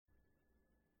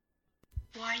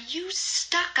Why, you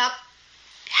stuck-up,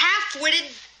 half-witted,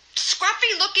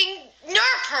 scruffy-looking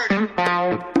nerf herder.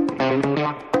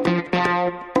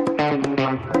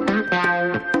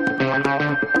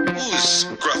 Who's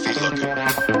scruffy-looking?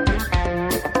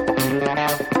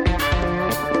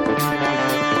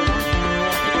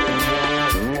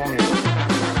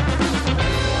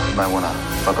 Might wanna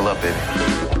buckle up, baby.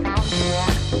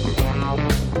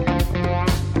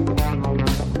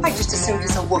 I just assumed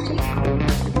it's a Wookiee.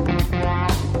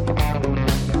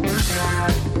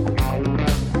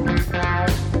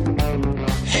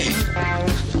 Hey,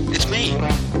 it's me.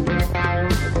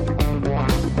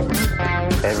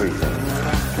 Everything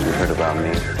you heard about me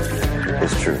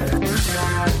is true.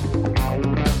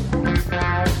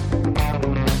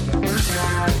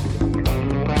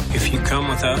 If you come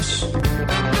with us,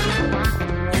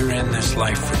 you're in this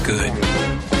life for good.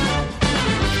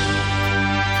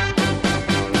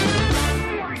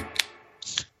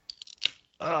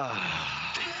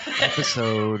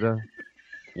 Episode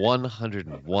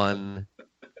 101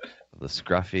 of the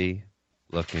Scruffy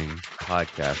Looking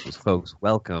Podcast. Folks,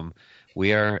 welcome.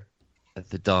 We are at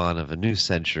the dawn of a new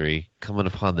century, coming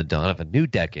upon the dawn of a new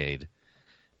decade,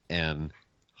 and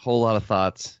a whole lot of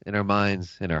thoughts in our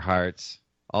minds, in our hearts,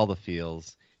 all the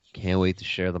feels. Can't wait to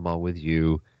share them all with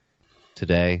you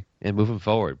today and moving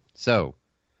forward. So,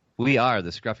 we are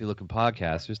the Scruffy Looking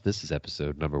Podcasters. This is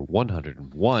episode number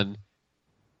 101.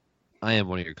 I am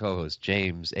one of your co-hosts,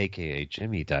 James, a.k.a.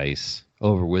 Jimmy Dice.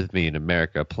 Over with me in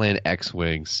America, playing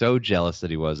X-Wing. So jealous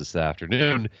that he was this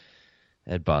afternoon.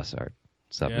 Ed Bossart.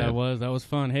 What's up, yeah, man? it was. That was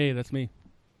fun. Hey, that's me.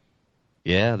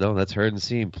 Yeah, no, that's heard and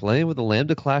seen. Playing with the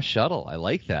Lambda-class shuttle. I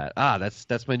like that.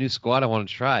 That's my new squad I want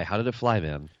to try. How did it fly,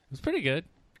 man? It was pretty good.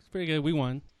 It's pretty good. We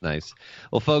won. Nice.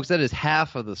 Well, folks, that is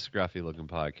half of the Scruffy Looking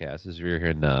Podcast as we're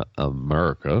here in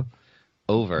America.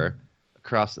 Over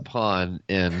across the pond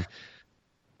in...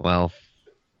 Well,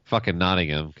 fucking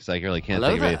Nottingham, because I really can't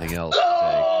think of anything else to say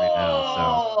right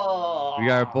now. So we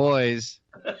are boys,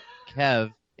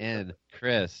 Kev and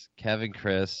Chris. Kev and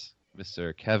Chris,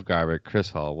 Mr. Kev Garbutt, Chris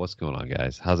Hall. What's going on,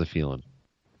 guys? How's it feeling?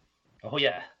 Oh,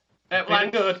 yeah. I'm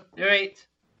good. You right?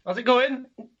 How's it going?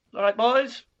 All right,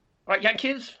 boys? All right,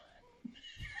 Yankees?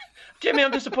 Jimmy,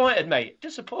 I'm disappointed, mate.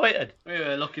 Disappointed. We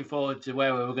were looking forward to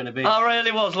where we were going to be. I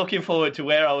really was looking forward to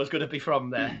where I was going to be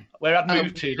from there. Where I'd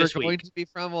moved to this You're going week. to be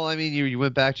from? Well, I mean, you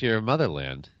went back to your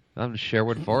motherland. I'm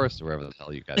Sherwood Forest or wherever the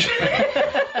hell you guys are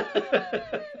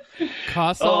from.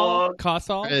 Cossall?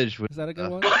 Cossall? Bridge with, Is that a good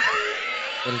one? What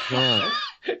is going on?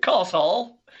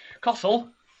 Castle.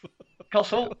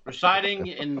 Residing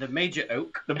in the Major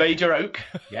Oak. The Major Oak.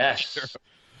 Yes.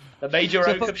 The Major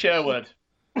Oak of Sherwood.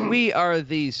 We are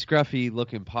the Scruffy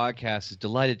Looking Podcast.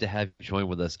 Delighted to have you join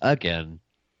with us again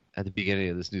at the beginning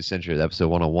of this new century, episode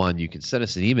 101. You can send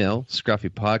us an email,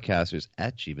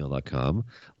 scruffypodcasters@gmail.com.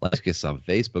 Like us on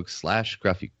Facebook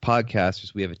 /Scruffy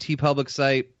Podcasters. We have a TeePublic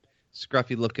site,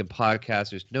 Scruffy Looking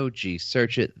Podcasters. No G.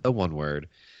 Search it, the one word.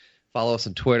 Follow us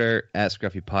on Twitter at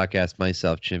Scruffy Podcast.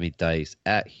 Myself, Jimmy Dice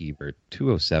at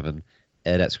Hebert207.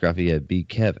 Ed at Scruffy, Ed B.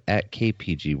 Kev at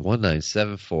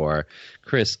KPG1974.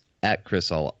 Chris at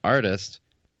Chris All Artist,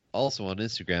 also on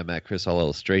Instagram at Chris All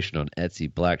Illustration, on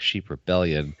Etsy, Black Sheep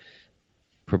Rebellion,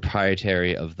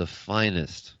 proprietary of the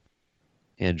finest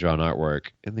hand-drawn artwork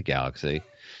in the galaxy.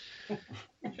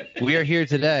 We are here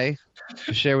today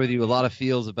to share with you a lot of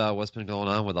feels about what's been going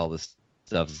on with all this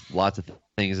stuff. There's lots of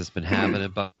things that's been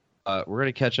happening, but we're going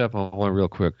to catch up on one real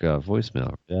quick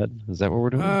voicemail. Ed, is that what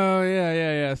we're doing? Oh,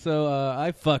 yeah. So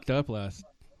I fucked up last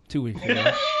 2 weeks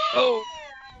ago. Oh.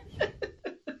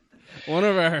 One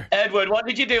of our... Edward, what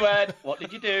did you do, Ed? What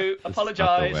did you do?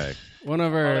 Apologise. One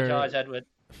of our Apologise, Edward.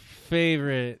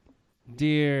 favorite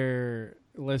dear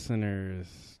listeners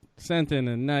sent in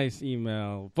a nice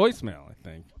voicemail, I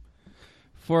think,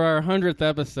 for our 100th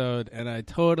episode, and I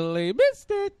totally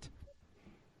missed it.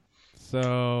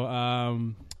 So,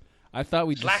 I thought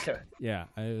we'd Slacker. Yeah,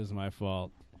 it was my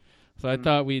fault. So I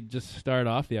thought we'd just start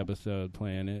off the episode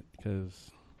playing it,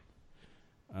 because...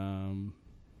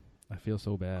 I feel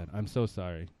so bad. I'm so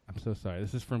sorry.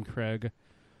 This is from Craig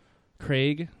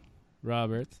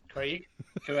Roberts. Craig.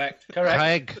 Correct.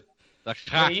 Craig. The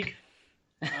Craig.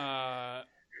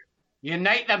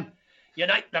 Unite them.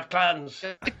 Unite the clans.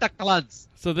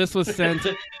 So this was sent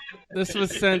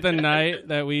the night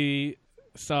that we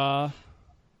saw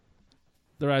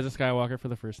The Rise of Skywalker for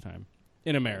the first time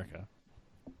in America.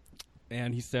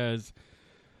 And he says,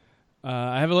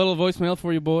 I have a little voicemail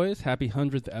for you boys. Happy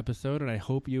 100th episode, and I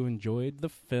hope you enjoyed the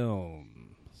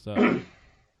film. So,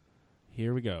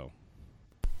 here we go.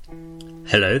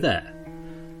 Hello there.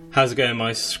 How's it going,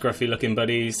 my scruffy-looking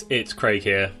buddies? It's Craig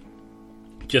here.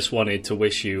 just wanted to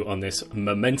wish you on this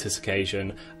momentous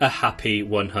occasion a happy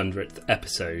 100th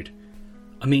episode.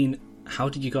 I mean, how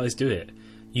did you guys do it?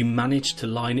 You managed to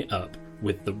line it up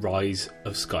with The Rise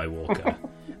of Skywalker.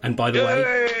 And by the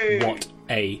way, what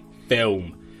a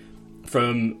film.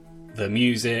 From the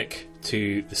music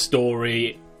to the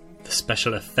story, the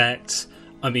special effects.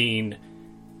 I mean,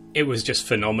 it was just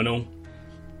phenomenal.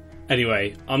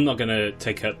 Anyway, I'm not going to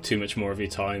take up too much more of your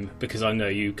time because I know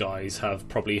you guys have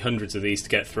probably hundreds of these to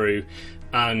get through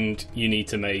and you need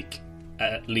to make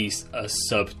at least a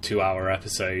sub 2-hour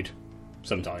episode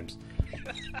sometimes.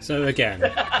 So again, a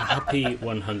happy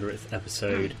 100th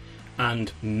episode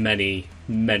and many,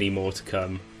 many more to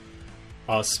come.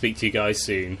 I'll speak to you guys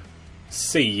soon.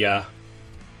 See ya.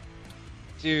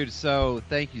 Dude, so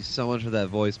thank you so much for that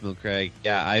voicemail, Craig.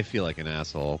 Yeah, I feel like an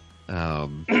asshole.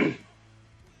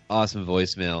 Awesome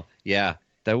voicemail. Yeah,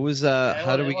 that was,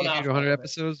 how do we get you to 100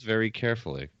 episodes? Very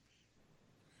carefully.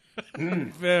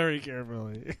 Very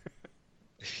carefully.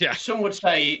 Yeah. Some would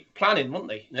say planning, wouldn't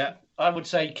they? Yeah. I would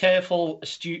say careful,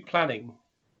 astute planning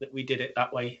that we did it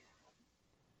that way.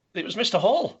 It was Mr.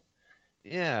 Hall.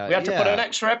 Yeah. We had to put an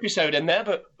extra episode in there,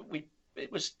 but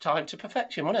it was time to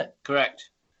perfection, wasn't it? Correct.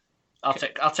 I'll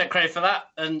take credit for that.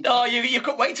 And you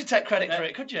couldn't wait to take credit for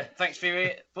it, could you? thanks for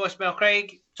your voicemail,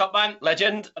 Craig. Top man.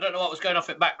 Legend. I don't know what was going off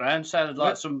in the background. Sounded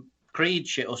like some Creed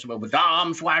shit or something with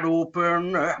arms wide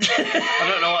open. I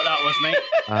don't know what that was, mate.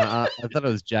 I thought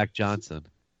it was Jack Johnson.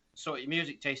 Sort your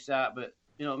music tastes out, but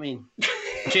you know what I mean.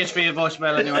 Cheers for your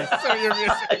voicemail, anyway.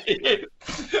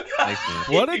 Thanks, man.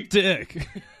 What a dick.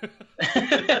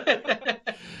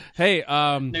 Hey,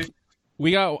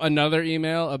 we got another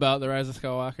email about The Rise of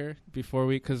Skywalker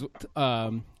because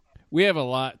we have a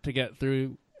lot to get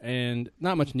through and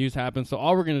not much news happened. So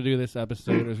all we're going to do this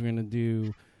episode is we're going to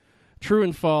do true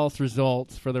and false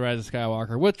results for The Rise of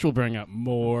Skywalker, which will bring up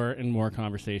more and more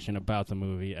conversation about the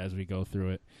movie as we go through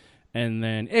it. And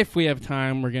then if we have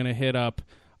time, we're going to hit up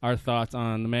our thoughts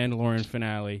on the Mandalorian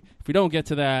finale. If we don't get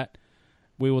to that,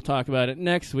 we will talk about it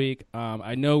next week.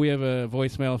 I know we have a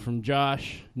voicemail from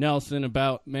Josh Nelson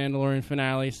about Mandalorian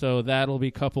finale, so that'll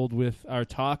be coupled with our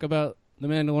talk about the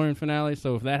Mandalorian finale.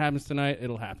 So if that happens tonight,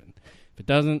 it'll happen. If it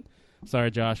doesn't,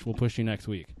 sorry, Josh, we'll push you next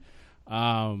week.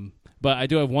 But I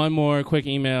do have one more quick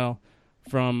email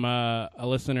from a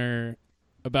listener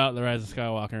about The Rise of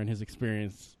Skywalker and his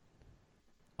experience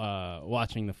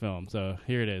watching the film. So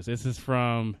here it is. This is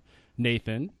from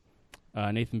Nathan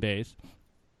Bays.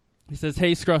 He says,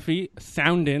 "Hey, Scruffy,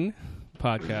 soundin'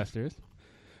 podcasters.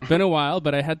 Been a while,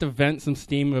 but I had to vent some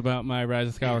steam about my Rise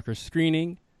of Skywalker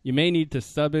screening. You may need to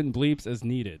sub in bleeps as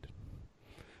needed.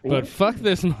 But fuck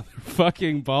this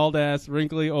motherfucking bald-ass,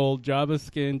 wrinkly old,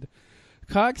 Jabba-skinned,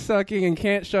 cock-sucking and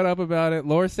can't shut up about it,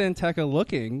 Lor Santeca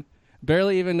looking,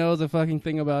 barely even knows a fucking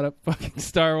thing about a fucking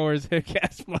Star Wars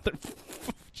hick-ass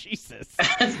Jesus.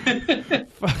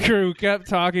 Fucker who kept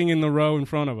talking in the row in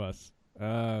front of us.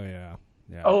 Oh, yeah.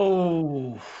 Yeah.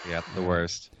 Oh. Yeah, the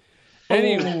worst.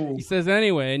 Anyway, he says,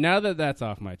 anyway, now that that's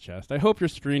off my chest, I hope your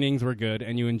screenings were good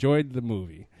and you enjoyed the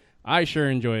movie. I sure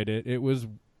enjoyed it. It was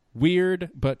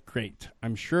weird, but great.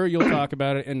 I'm sure you'll talk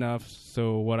about it enough,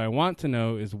 so what I want to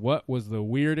know is what was the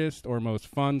weirdest or most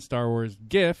fun Star Wars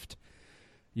gift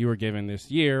you were given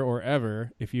this year or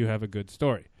ever if you have a good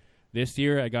story. This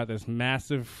year, I got this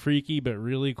massive, freaky, but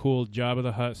really cool Jabba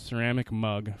the Hutt ceramic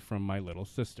mug from my little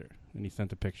sister. And he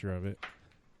sent a picture of it.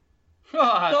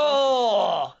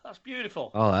 Oh, that's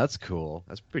beautiful. Oh, that's cool.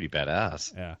 That's pretty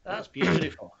badass. Yeah. That's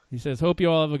beautiful. He says, hope you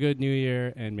all have a good new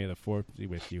year, and may the Force be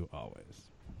with you always.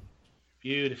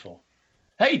 Beautiful.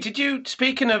 Hey,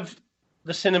 speaking of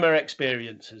the cinema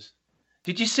experiences,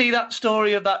 did you see that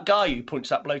story of that guy who punched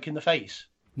that bloke in the face?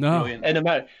 No. In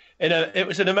America. It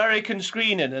was an American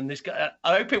screening, and this guy,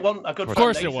 I hope it wasn't a good friend. Of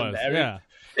course it Nathan was, there.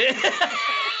 yeah.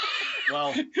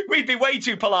 Well, we'd be way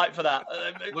too polite for that.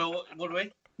 well, would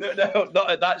we? No,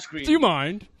 not at that screen. Do you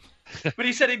mind? But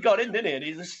he said he'd got in, didn't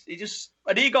he?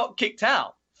 And he got kicked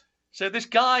out. So this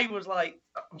guy was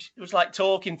like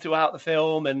talking throughout the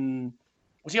film, and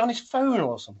was he on his phone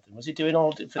or something? Was he doing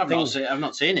all different things? I've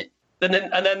not seen it. And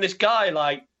then this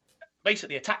guy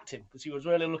basically attacked him because he was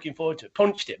really looking forward to it,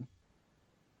 punched him,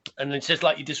 and it's just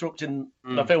like, you're disrupting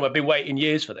my film. I've been waiting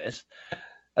years for this,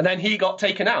 and then he got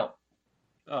taken out.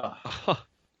 Oh.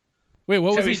 Wait,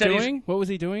 what was he doing? What was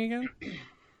he doing again?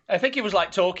 I think he was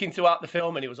talking throughout the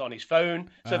film, and he was on his phone.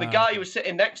 So the guy who was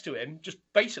sitting next to him just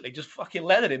fucking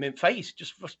leathered him in face,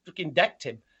 just fucking decked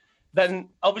him. Then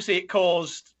obviously it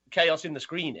caused chaos in the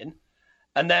screening,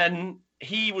 and then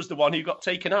he was the one who got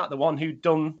taken out, the one who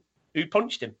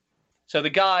punched him. So the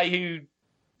guy who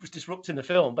was disrupting the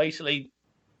film basically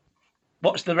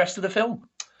watched the rest of the film.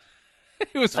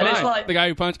 It was And fine. it's like- The guy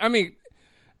who punched. I mean,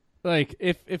 like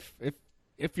if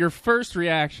your first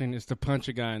reaction is to punch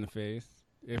a guy in the face,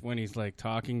 when he's like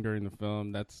talking during the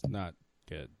film, that's not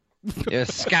good. You're a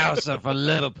Scouser for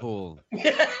Liverpool.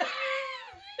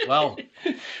 Well,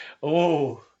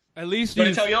 Oh. At least You want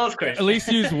use, to tell yours, Chris? at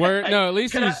least use word. No, at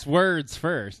least Can I- use words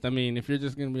first. I mean, if you're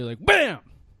just gonna be like, bam.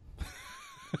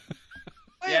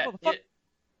 yeah,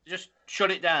 just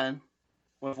shut it down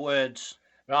with words,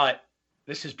 Right.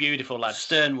 This is beautiful, lads.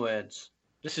 stern words.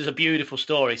 This is a beautiful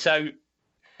story. So,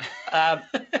 how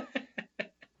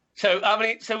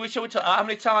many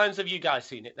times have you guys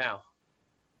seen it now?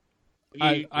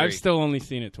 I've still only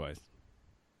seen it twice.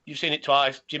 You've seen it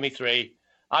twice, Jimmy 3.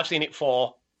 I've seen it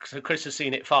 4. So Chris has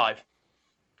seen it 5.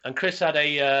 And Chris had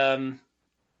a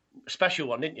special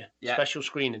one, didn't you? Yeah. Special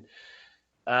screening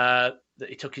that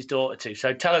he took his daughter to.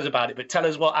 So tell us about it, but tell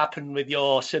us what happened with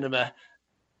your cinema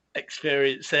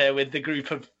experience there with the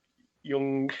group of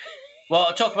young... Well,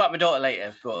 I'll talk about my daughter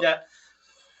later, but Yeah.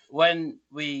 when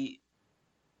we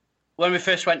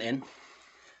first went in,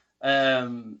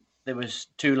 there was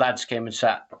 2 lads came and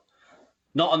sat,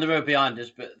 not on the row behind us,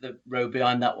 but the row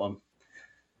behind that one,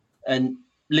 and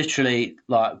literally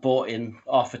like bought in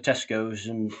half a Tesco's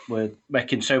and were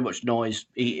making so much noise,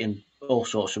 eating all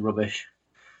sorts of rubbish,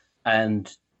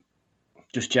 and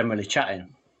just generally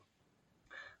chatting.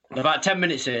 And about 10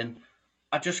 minutes in,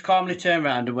 I just calmly turned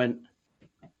around and went,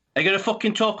 "Are you going to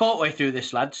fucking talk all the way through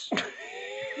this, lads?"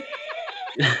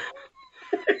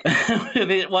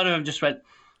 One of them just went,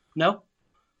 "No."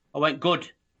 I went, "Good.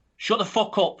 Shut the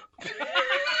fuck up."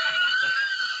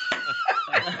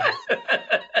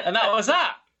 And that was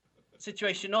that.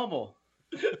 Situation normal.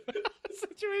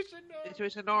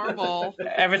 Situation normal.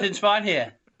 Everything's fine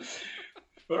here.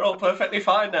 We're all perfectly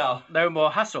fine now. No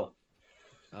more hassle.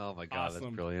 Oh my god, Awesome.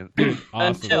 that's brilliant.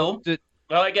 Until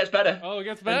Well, it gets better. Oh, it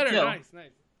gets better. Until- Nice.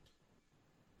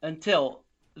 until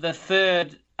the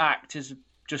third act is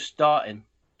just starting.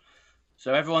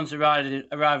 So everyone's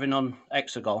arriving on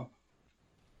Exegol.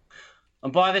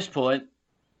 And by this point,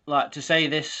 like, to say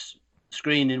this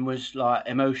screening was like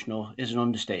emotional is an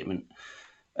understatement.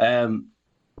 I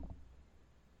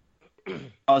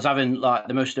was having like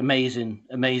the most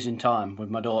amazing time with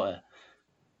my daughter.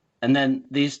 And then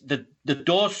the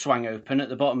doors swung open at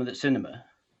the bottom of the cinema,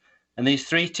 and these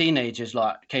 3 teenagers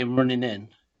like came running in,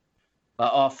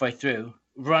 like halfway through,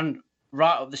 run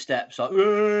right up the steps, like,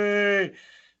 "Hey!"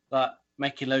 like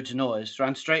making loads of noise,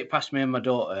 ran straight past me and my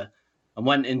daughter, and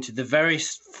went into the very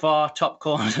far top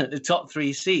corner, the top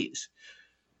 3 seats.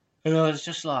 And I was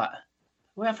just like,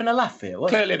 "We're having a laugh here." What?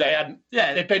 Clearly, they hadn't.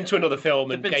 Yeah, They'd been to another film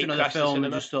they've and been to gate another crashed the film and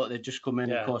cinema. just thought they'd just come in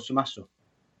Yeah. and cause some hassle.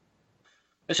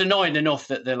 It's annoying enough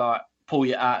that they like pull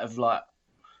you out of like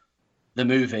the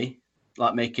movie,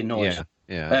 like making noise,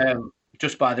 Yeah.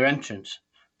 just by their entrance.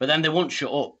 But then they won't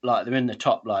shut up, like they're in the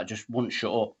top, like just won't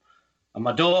shut up. And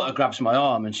my daughter grabs my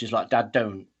arm and she's like, "Dad,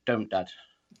 don't, Dad."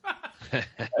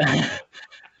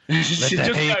 She just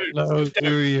goes,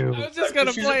 through you. I was just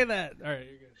gonna play that. All right,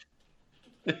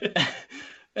 you're good.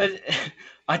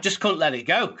 I just couldn't let it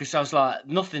go because I was like,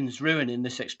 nothing's ruining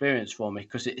this experience for me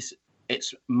because it's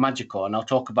magical, and I'll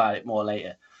talk about it more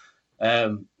later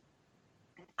because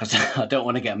I don't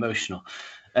want to get emotional.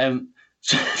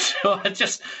 So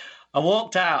I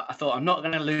walked out. I thought, I'm not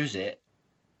going to lose it.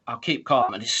 I'll keep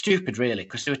calm. And it's stupid, really,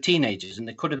 because they were teenagers and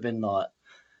they could have been like,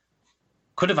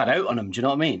 could have had out on them. Do you know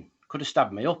what I mean? Could have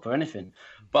stabbed me up or anything.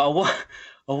 But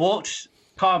I walked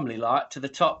calmly, like, to the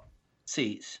top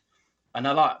seats, and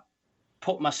I like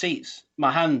put my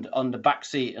hand on the back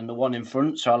seat and the one in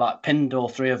front, so I like pinned all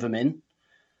 3 of them in,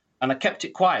 and I kept it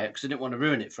quiet because I didn't want to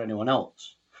ruin it for anyone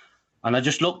else. And I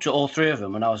just looked at all 3 of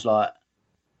them and I was like,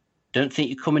 "Don't think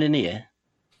you're coming in here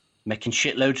making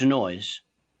shitloads of noise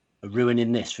and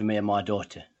ruining this for me and my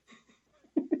daughter."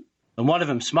 And one of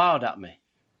them smiled at me,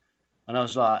 and I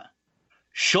was like,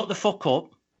 "Shut the fuck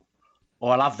up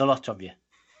or I'll have the lot of you."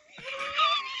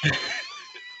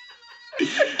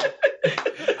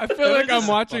 I feel like I'm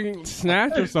watching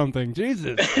Snatch or something.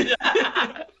 Jesus.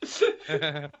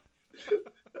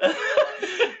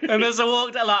 And as I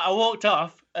walked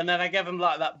off, and then I gave him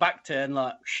like that back turn,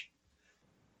 like, shh,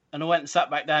 and I went and sat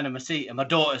back down in my seat, and my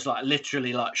daughter's like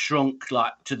literally like shrunk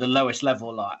like to the lowest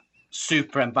level, like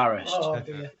super embarrassed. Oh,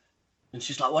 dear. And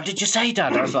she's like, "What did you say,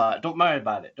 Dad?" I was like, "Don't worry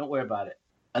about it. Don't worry about it."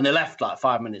 And they left like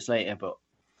 5 minutes later, but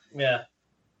Yeah.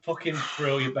 Fucking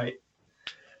brilliant, mate.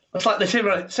 That's like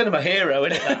the cinema hero,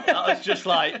 isn't it? That was just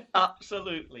like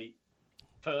absolutely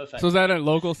perfect. So is that at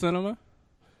local cinema?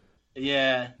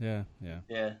 yeah. Yeah.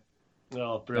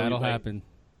 Oh, brilliant. That'll mate. happen.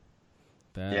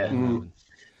 That'll Yeah. happen.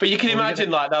 But you can imagine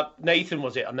like that. Nathan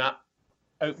was it on that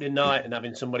opening night and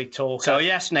having somebody talk. So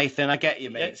yes, Nathan, I get you,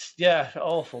 mate. It's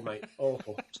awful, mate.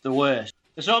 Awful. It's the worst.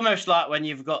 It's almost like when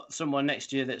you've got someone next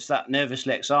to you that's that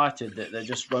nervously excited that they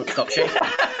just won't stop shaking.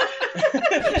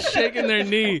 Shaking their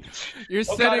knee. You're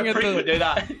What sitting kind of at prick would do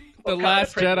that? the What kind of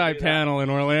Last prick would Jedi do that? panel in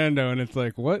Orlando, and it's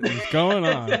like, what is going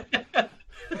on?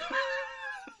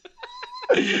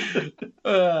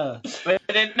 But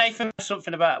didn't Nathan say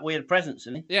something about weird presents,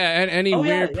 didn't he? Yeah, and any Oh,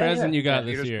 yeah, weird yeah, present yeah. you got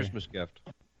Peter's this year? Christmas gift.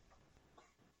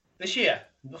 This year?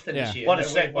 Nothing Yeah. this year. What a No,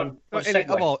 seg- one- Well, one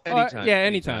segue. well, anytime. yeah,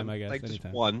 anytime, I guess, Like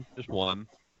anytime. just one.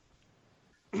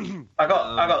 I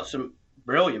got some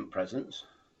brilliant presents.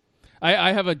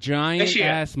 I have a giant This year.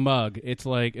 ass mug. It's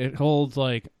like it holds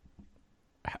like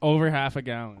over half a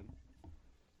gallon,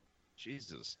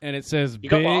 Jesus. and it says You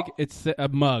got big. what? It's a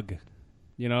mug,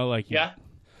 you know, like Yeah.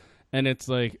 and it's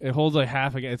like it holds like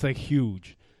half a. It's like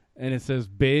huge, and it says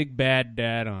 "Big Bad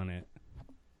Dad" on it,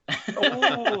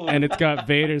 Ooh. and it's got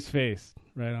Vader's face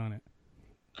right on it.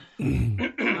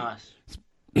 Nice.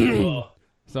 Oh.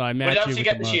 So I What match else you did you with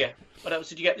get the this mug. year? What else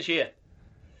did you get this year?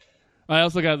 I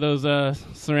also got those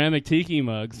ceramic tiki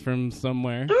mugs from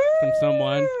somewhere, from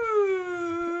someone.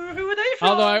 Who were they from?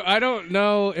 Although I don't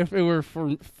know if it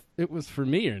was for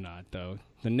me or not, though.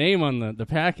 The name on the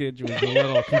package was a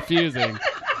little confusing.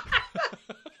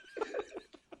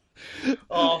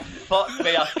 Oh, fuck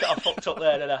me. I fucked up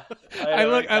there, didn't I?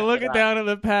 I look it down at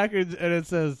the package and it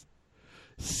says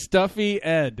Stuffy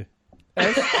Ed.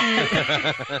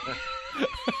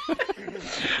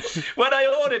 When I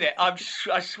ordered it, I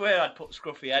swear I'd put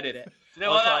Scruffy Ed in it. You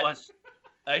know what that like, was?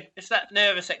 Hey? It's that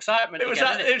nervous excitement It was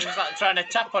again, that- isn't it? It was like trying to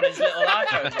tap on his little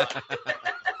iPhone.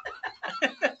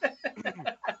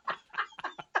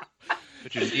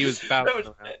 But he was about.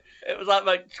 It was like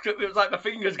my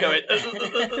fingers going.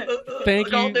 Thank I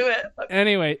can't you. do it.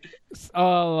 Anyway,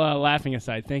 all laughing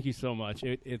aside, thank you so much.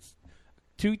 It's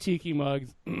 2 tiki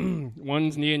mugs.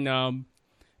 One's Nien Nunb,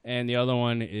 and the other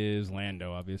one is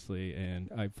Lando, obviously, and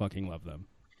I fucking love them.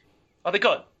 Are they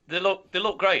good? They look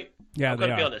great. Yeah, I've got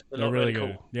they to be are. honest. They They're look really really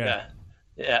good. cool.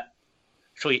 Yeah.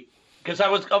 Sweet. Because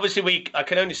I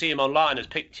can only see them online as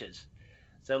pictures.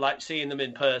 So like seeing them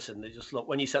in person, they just look.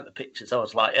 When you sent the pictures, I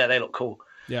was like, yeah, they look cool.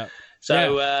 Yeah.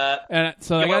 So And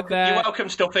so I got that. You're welcome,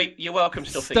 Stuffy. You're welcome,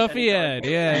 Stuffy. Stuffy Anytime.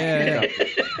 Ed. Yeah.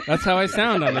 That's how I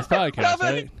sound on this podcast,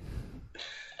 right?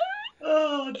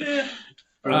 Oh dear.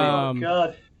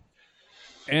 God.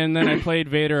 And then I played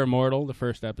Vader Immortal, the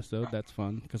first episode. That's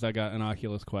fun because I got an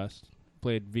Oculus Quest.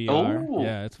 Played VR. Oh.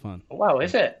 Yeah, it's fun. Wow,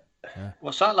 is it?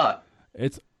 What's that like?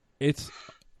 It's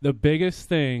the biggest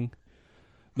thing.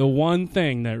 The one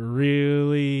thing that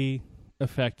really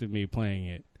affected me playing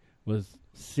it was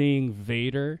seeing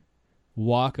Vader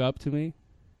walk up to me,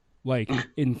 like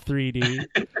in 3D,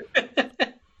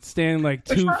 stand like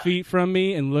 2 feet from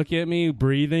me and look at me,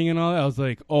 breathing and all that. I was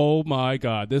like, oh my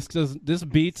god, this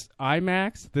beats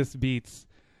IMAX. This beats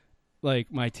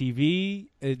like my TV.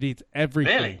 It beats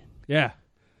everything. Really? Yeah.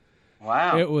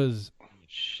 Wow. It was.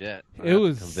 Shit. It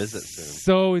was come visit soon.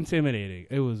 so intimidating.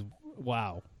 It was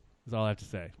wow. That's all I have to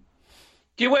say.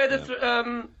 Do you wear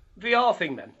the VR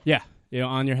thing then? Yeah,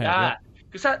 on your head. Ah,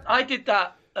 because I did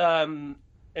that in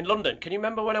London. Can you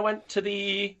remember when I went to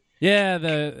the Yeah,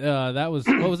 that was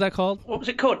what was that called? what was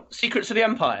it called? Secrets of the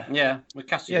Empire. Yeah, with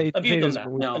Cassidy. Yeah, Have you done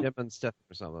that? No. and stuff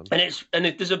or something. And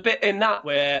there's a bit in that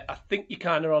where I think you're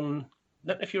kind of on. I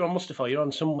don't know if you're on Mustafar. You're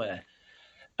on somewhere,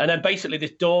 and then basically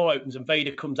this door opens and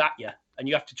Vader comes at you, and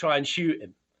you have to try and shoot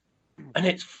him. And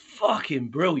it's fucking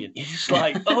brilliant. You're just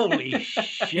like, holy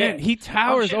shit! Yeah, he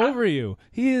towers over you.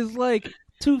 He is like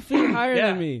 2 feet higher Yeah.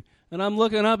 than me, and I'm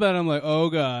looking up at him like, oh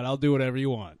god, I'll do whatever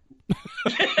you want.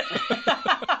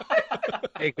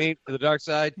 Take me to the dark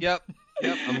side. Yep,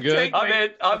 I'm good. I'm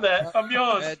in. I'm there. I'm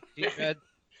yours. Team red.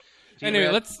 Team Anyway,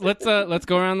 red. let's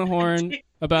go around the horn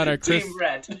about our Team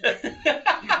Red.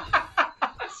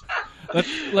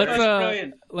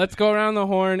 let's go around the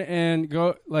horn and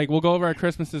we'll go over our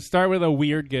Christmases. Start with a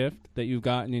weird gift that you've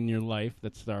gotten in your life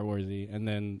that's Star Warsy, and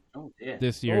then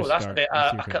this year's Oh, that's Star. a bit.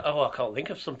 this year's I can't think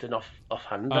of something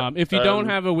offhand. if you don't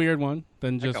have a weird one,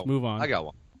 then just got move one. on. I got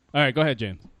one. All right, go ahead,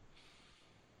 James.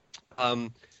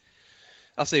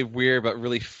 I'll say weird but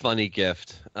really funny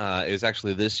gift. It was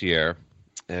actually this year.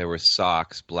 There were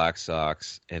socks, black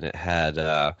socks, and it had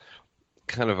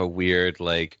kind of a weird,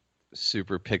 like,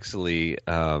 super pixely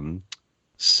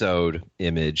sewed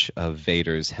image of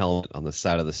Vader's helmet on the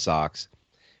side of the socks,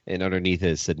 and underneath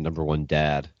it said "#1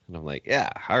 Dad." And I'm like, yeah,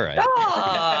 all right.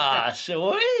 Ah,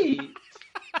 sweet.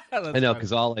 I know,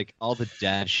 because all the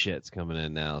dad shit's coming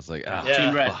in now. It's like, Yeah.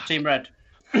 Team Red. fuck. Team Red.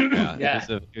 Yeah.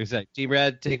 It was like, Team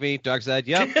Red, take me. Dark side,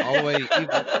 yep. All the way evil.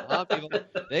 I'm evil.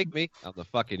 Take me. I'm the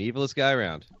fucking evilest guy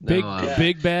around. No,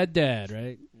 Big bad dad,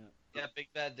 right? Yeah, big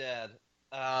bad dad.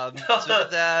 So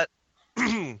with that,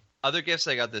 other gifts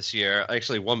I got this year,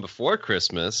 actually one before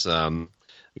Christmas. I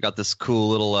got this cool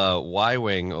little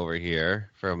Y-wing over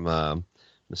here from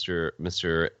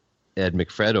Mr. Ed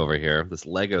McFred over here. This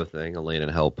Lego thing Elaine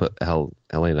and I helped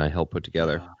put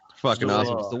together. Fucking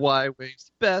awesome. It's the Y-wing's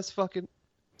the best fucking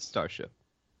starship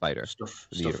fighter.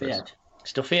 Stuffy Ed.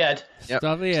 Yep.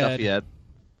 Stuffy Ed.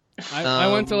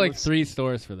 I went to like 3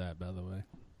 stores for that, by the way.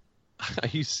 Are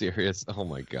you serious? Oh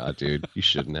my god, dude. You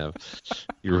shouldn't have.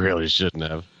 You really shouldn't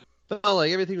have. But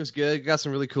like everything was good. Got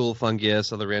some really cool, fun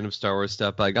gifts, other random Star Wars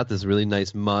stuff. But I got this really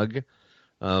nice mug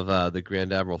of the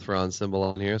Grand Admiral Thrawn symbol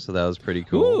on here, so that was pretty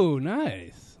cool. Ooh,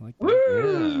 nice. Like that.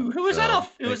 Woo! Yeah. Who was that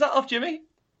off? Who was that off, Jimmy?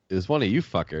 It was one of you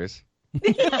fuckers.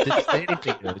 Didn't say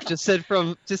anything. It just said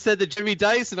the Jimmy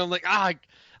Dice, and I'm like, I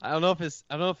don't know if it's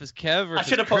Kev or. I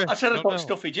should have put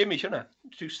Stuffy Jimmy, shouldn't I?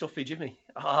 Too Stuffy Jimmy.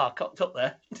 Cocked up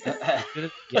there. Yeah, you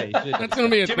should. That's gonna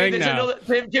be a thing now.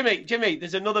 Jimmy,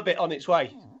 there's another bit on its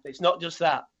way. It's not just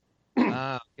that.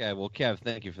 Okay. Well, Kev,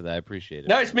 thank you for that. I appreciate it.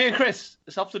 No, it's me and Chris.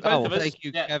 It's off to both of us. Thank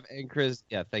you, Kev and Chris.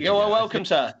 Yeah, thank you. You're welcome,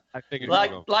 sir. I figured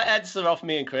like Ed's are off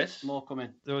me and Chris. More coming.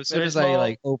 So as soon as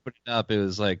I opened it up, it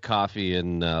was like coffee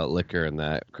and liquor, and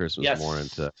that Chris was more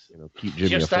into keep Jimmy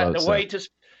just afloat. The way to.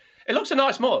 It looks a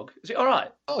nice mug. Is it all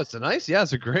right? Oh, it's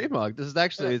it's a great mug. This is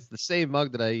actually it's the same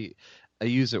mug that I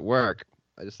use at work.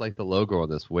 I just like the logo on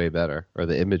this way better, or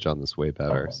the image on this way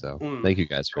better. So thank you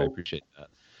guys I appreciate that.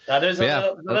 Now, there's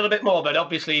a little bit more, but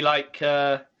obviously like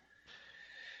the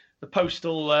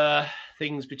postal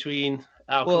things between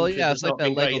our countries. Yeah, it's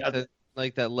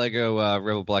like that Lego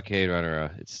Rebel Blockade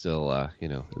Runner. It's still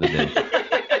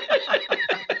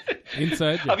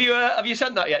Inside. Have you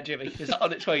sent that yet, Jimmy? Is that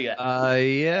on its way yet?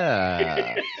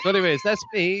 Yeah. So anyways, that's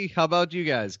me. How about you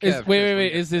guys? Kev,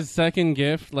 wait. Is his second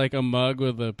gift like a mug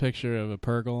with a picture of a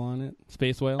Purgle on it?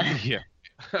 Space whale? Yeah.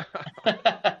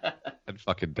 I'd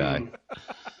fucking die.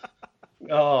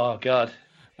 Oh God.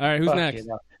 All right, who's next?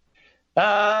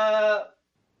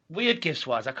 Weird gifts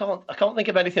wise, I can't think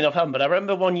of anything offhand, but I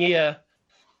remember one year.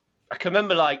 I can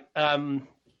remember I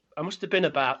must have been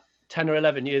about 10 or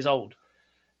 11 years old.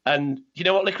 And you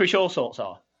know what licorice all sorts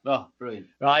are? Oh, brilliant.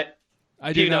 Right?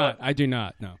 I do not,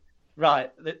 no.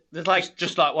 Right. There's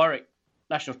just like Warwick.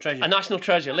 National treasure. A national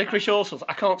treasure. Licorice all sorts.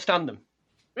 I can't stand them.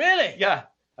 Really? Yeah.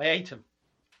 I hate them.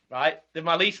 Right? They're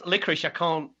my least licorice.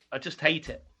 I just hate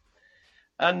it.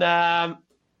 And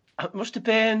it must have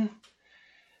been...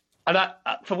 And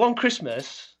for one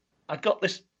Christmas, I got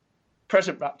this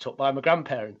present wrapped up by my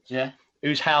grandparents. Yeah.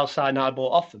 Whose house I now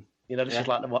bought off them. This is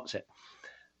like the what's it.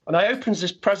 And I opens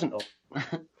this present up,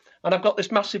 and I've got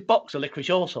this massive box of licorice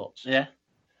all sorts. Yeah.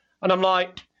 And I'm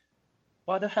like,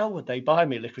 why the hell would they buy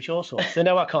me licorice all sorts? They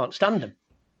know I can't stand them.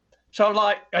 So I'm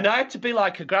like, and I had to be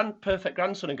like a perfect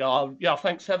grandson and go, oh, yeah,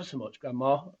 thanks ever so much,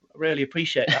 Grandma. I really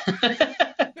appreciate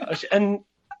that. and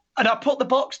I put the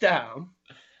box down,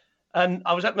 and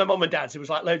I was at my mum and dad's. There was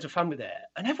like loads of family there,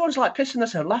 and everyone's like pissing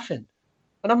themselves laughing.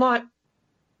 And I'm like,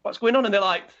 what's going on? And they're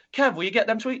like, Kev, will you get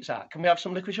them sweets out? Can we have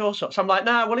some licorice all sorts? I'm like,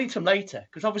 nah, we'll eat them later.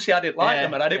 Because obviously I didn't like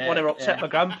them and I didn't want to upset my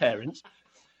grandparents.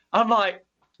 I'm like,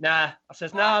 nah. I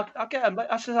says, nah, I'll get them.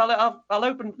 I says, I'll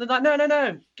open. They're like,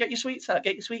 no. Get your sweets out.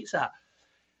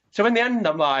 So in the end,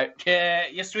 I'm like,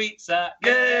 get your sweets out.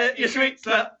 Get your sweets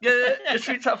out. Get your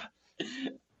sweets out.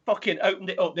 Fucking opened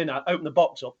it up, didn't I? Opened the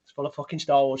box up. It's full of fucking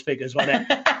Star Wars figures, wasn't it?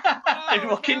 It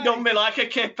fucking done me like a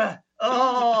kipper.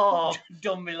 Oh,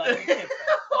 done me like a kipper.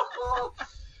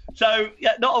 So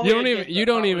yeah, not a you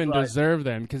don't even deserve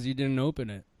them because you didn't open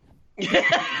it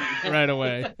right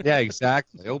away. Yeah,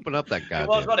 exactly. Open up that goddamn. It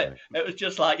was, wasn't it? It was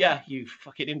just like, yeah, you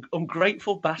fucking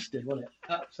ungrateful bastard, wasn't it?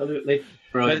 Absolutely.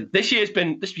 But this year's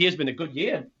been a good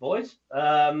year, boys.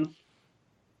 Nothing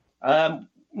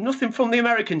from the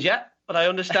Americans yet, but I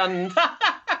understand.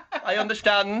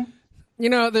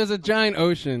 There's a giant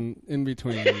ocean in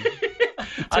between.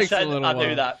 I said I'd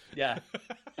do that, yeah.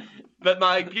 But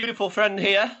my beautiful friend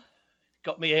here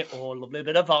got me a lovely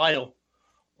bit of vinyl.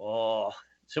 Oh,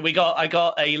 so I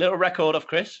got a little record of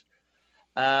Chris.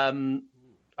 I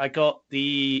got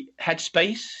the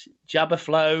Headspace Jabba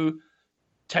Flow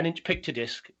 10-inch picture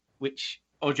disc, which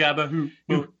Jabba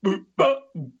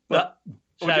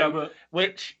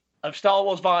which of Star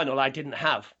Wars vinyl I didn't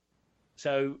have,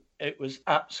 so it was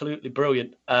absolutely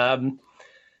brilliant. I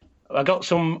got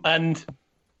some, and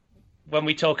when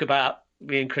we talk about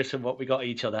me and Chris and what we got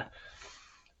each other,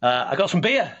 I got some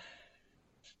beer.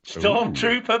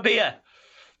 Stormtrooper beer.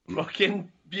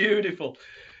 Fucking beautiful.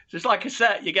 So it's like a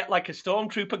set. You get like a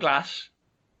Stormtrooper glass,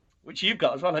 which you've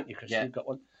got as well, haven't you, Chris? Yeah. You've got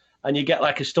one. And you get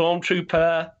like a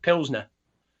Stormtrooper Pilsner,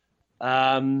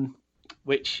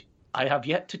 which I have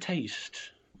yet to taste,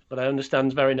 but I understand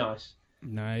is very nice.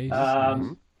 Nice.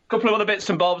 A couple of other bits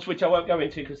and bobs, which I won't go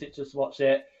into because it's just what's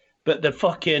it. But the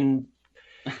fucking...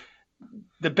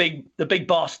 The big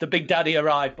boss, the big daddy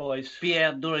arrived, boys.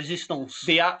 Pierre de Resistance.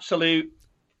 The absolute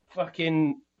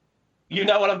fucking... You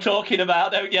know what I'm talking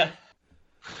about, don't you?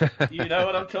 You know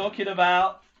what I'm talking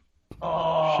about.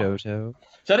 Oh. Shoto.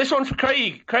 So this one's for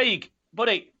Craig. Craig,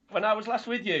 buddy, when I was last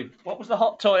with you, what was the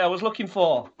hot toy I was looking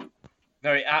for?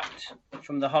 Very apt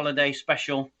from the holiday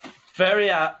special. Very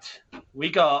apt. We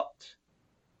got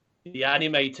the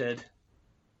animated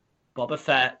Boba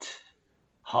Fett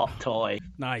hot toy.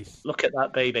 Nice. Look at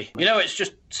that baby. You know, it's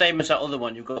just same as that other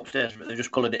one you've got upstairs, but they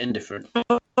just coloured it indifferent.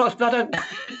 I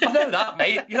know that,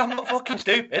 mate. You know, I'm not fucking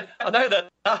stupid. I know that.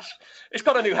 It's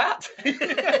got a new hat.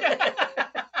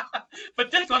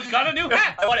 But this one's got a new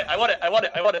hat. I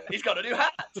want it. He's got a new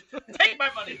hat. Take my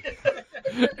money.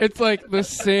 It's like the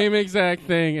same exact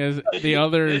thing as the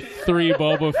other 3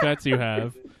 Boba Fetts you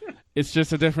have. It's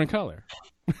just a different color.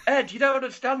 Ed, you don't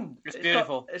understand. It's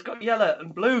beautiful. It's got yellow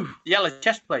and blue. Yellow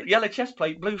chest plate. Yellow chest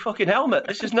plate, blue fucking helmet.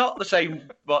 This is not the same.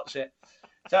 What's it?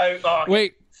 So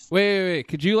Wait.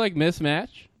 Could you like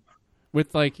mismatch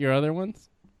with like your other ones?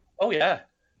 Oh yeah.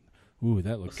 Ooh,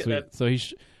 that looks Look sweet. at that. So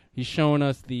he's showing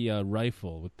us the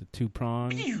rifle with the 2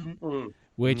 prongs,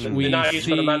 which we now see. used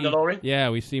for the Mandalorian. Yeah,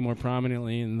 we see more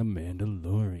prominently in the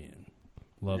Mandalorian.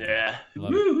 Love Yeah. it.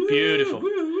 Love it. Beautiful.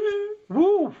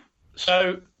 Woo.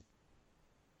 So,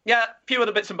 yeah, a few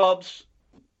other bits and bobs,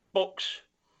 books,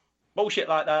 bullshit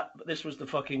like that. But this was the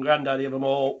fucking granddaddy of them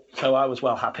all, so I was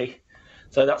well happy.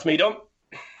 So that's me done.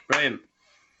 Brilliant.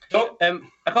 So, I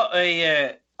got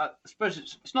a. I suppose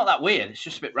it's not that weird. It's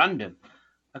just a bit random.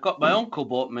 I got my uncle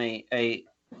bought me a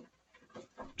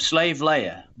Slave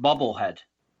Leia bobblehead,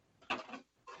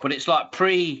 but it's like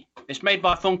It's made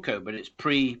by Funko, but it's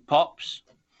pre-pops.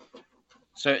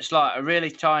 So it's like a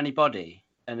really tiny body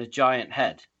and a giant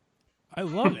head. I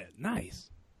love it. Nice.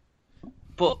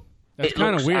 But that's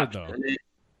kind of weird, though.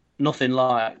 Nothing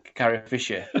like Carrie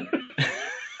Fisher.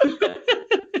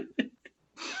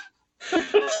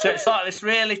 So it's like this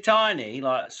really tiny,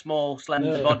 like small,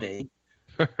 slender body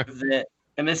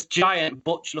and this giant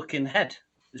butch-looking head.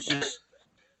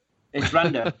 It's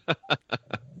random.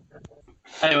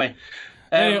 Anyway.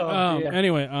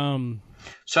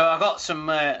 So I got some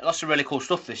lots of really cool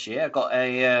stuff this year. I got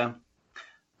a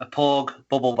Porg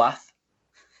bubble bath.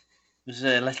 It was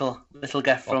a little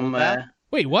gift from.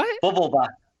 Wait, what? Bubble bath.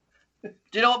 Do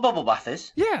you know what bubble bath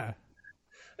is? Yeah.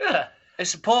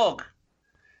 It's a Porg.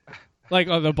 Like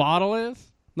the bottle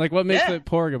is? Like what makes it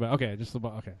Porg about? Okay, just the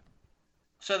bottle. Okay.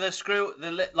 So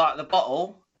the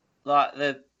bottle,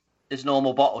 is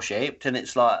normal bottle shaped, and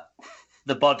it's like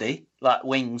the body, like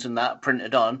wings and that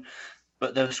printed on,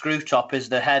 but the screw top is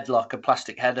the head, like a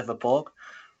plastic head of a Porg.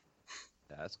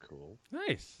 That's cool.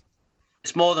 Nice.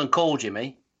 It's more than cool,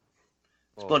 Jimmy.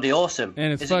 It's bloody awesome.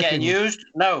 And it's Is it getting used?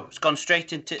 No, it's gone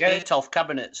straight into Etolf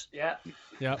cabinets. Yeah.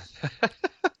 Yep.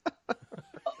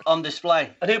 On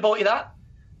display. And who bought you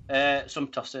that? Some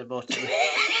tosser bought it.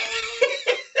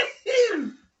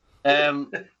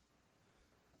 I've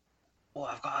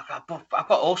got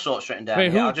all sorts written down.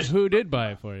 Wait, here. who did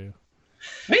buy it for you?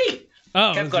 Me.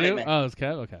 Oh, Kev got it, you? mate. Oh, it's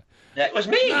Kev. Okay. Yeah. It was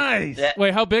me. Nice. Yeah.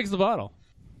 Wait, how big's the bottle?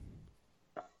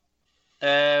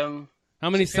 How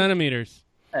many centimeters?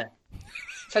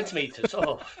 Centimeters.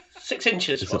 6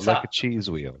 inches. Is What's it like that? a cheese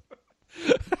wheel?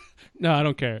 No, I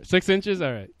don't care. 6 inches?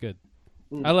 All right, good.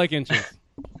 I like inches.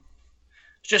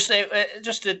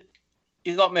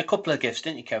 You got me a couple of gifts,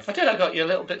 didn't you, Kev? I did. I got you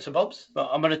little bits and bobs. But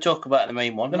I'm going to talk about the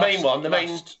main one.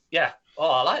 Yeah. Oh,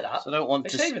 I like that. So I don't want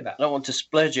They're to. saving that. I don't want to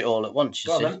splurge it all at once.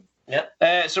 You Go see. on, then.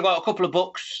 Yeah. So I got a couple of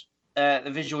books, the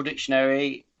Visual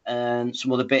Dictionary, and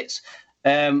some other bits.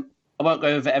 I won't go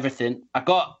over everything. I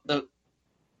got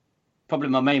probably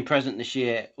my main present this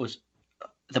year was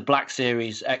the Black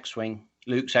Series X-Wing,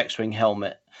 Luke's X-Wing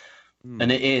helmet,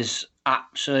 and it is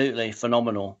absolutely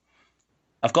phenomenal.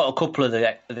 I've got a couple of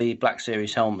the Black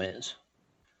Series helmets.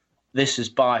 This is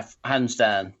by hands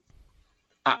down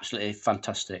absolutely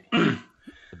fantastic. The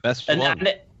best one.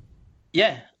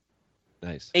 Yeah.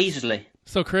 Nice. Easily.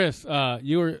 So, Chris,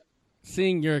 you were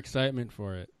seeing your excitement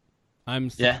for it. I'm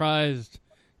surprised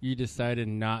you decided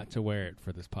not to wear it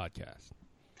for this podcast.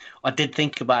 I did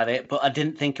think about it, but I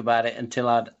didn't think about it until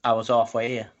I was halfway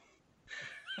here.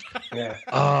 Yeah.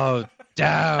 Oh,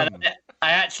 damn. And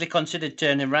I actually considered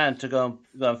turning around to go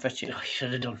and fetch it. I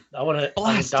should have done. I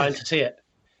was dying to see it.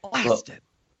 Blast it.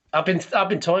 I've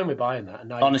been toying with buying that. And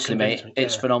now Honestly, mate,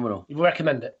 it's phenomenal. You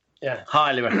recommend it? Yeah.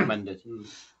 Highly recommended.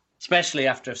 Especially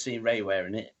after I've seen Ray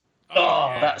wearing it.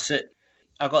 Oh, That's it.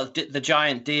 I've got the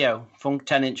giant Dio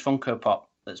 10-inch Funko Pop.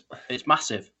 It's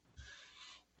massive.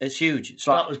 It's huge. It's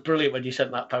like, that was brilliant when you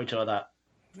sent that photo of that.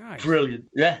 Nice. Brilliant.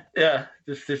 yeah, Yeah.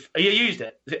 Have you used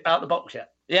it? Is it out of the box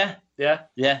yet? yeah, Yeah.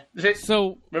 yeah. Is it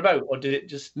So, remote or did it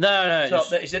just? No,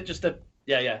 Is it just a?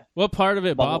 Yeah. what part of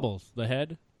it Bubble. bobbles? The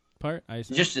head part? I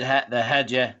assume? just the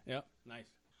head, yeah. Yep. Nice.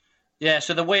 Yeah,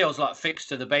 so the wheel's like fixed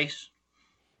to the base,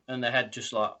 and the head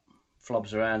just like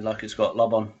flobs around like it's got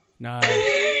lob on. Nice.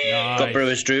 Got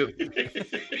Brewer's droop.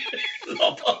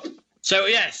 Lob on. So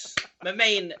yes, my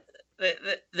main,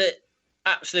 the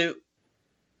absolute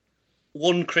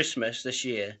one Christmas this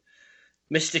year,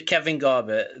 Mr. Kevin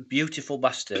Garber, beautiful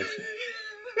bastard.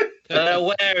 I don't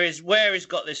know where he's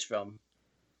got this from.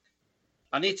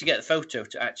 I need to get the photo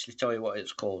to actually tell you what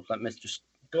it's called. Let me just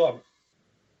Go on.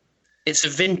 It's a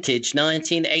vintage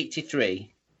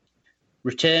 1983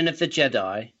 Return of the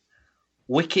Jedi,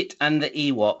 Wicket and the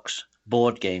Ewoks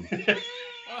board game.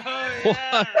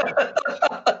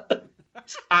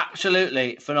 It's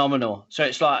absolutely phenomenal. So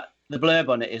it's like the blurb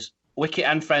on it is Wicket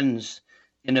and friends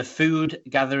in a food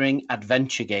gathering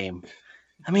adventure game.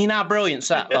 I mean, how brilliant's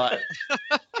that? Like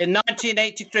in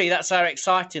 1983, that's how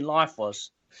exciting life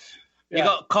was. You Yeah.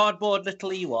 got cardboard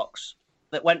little Ewoks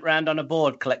that went round on a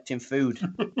board collecting food.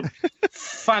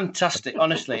 Fantastic,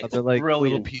 honestly. Are there like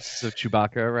brilliant. little pieces of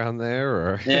Chewbacca around there,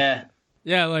 or Yeah,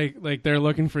 Yeah, like they're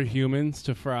looking for humans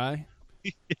to fry.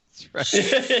 That's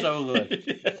right. so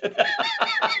good.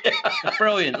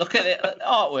 Brilliant. Look at it. The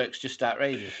artwork's just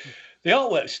outrageous. The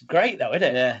artwork's great though, isn't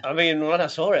it? Yeah. I mean, when I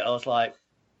saw it, I was like,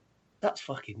 "That's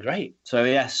fucking great." So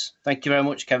yes, thank you very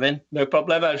much, Kevin. No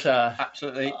problemo, sir.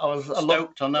 Absolutely I was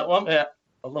stoked on that one. Yeah,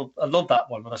 I love that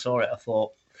one. When I saw it, I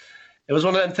thought it was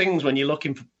one of them things when you're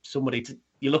looking for somebody to,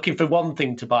 you're looking for one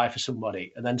thing to buy for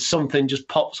somebody, and then something just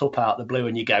pops up out of the blue,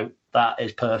 and you go, "That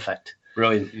is perfect."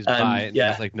 Brilliant. He's buy it. And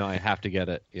yeah. he's like, no, I have to get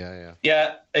it. Yeah.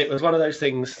 Yeah, it was one of those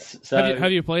things. So,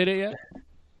 Have you played it yet?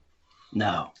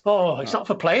 No, oh, it's not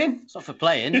for playing. it's not for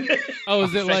playing. Oh,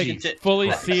 is it like Stretching it.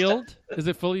 fully sealed? Is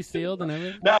it fully sealed and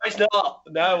everything? No, it's not.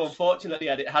 No, unfortunately,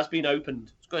 Ed, it has been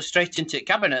opened. It's going straight into the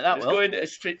cabinet. That It's will. going.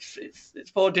 It's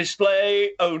for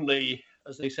display only,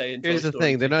 as they say in. Here's Toy the Story.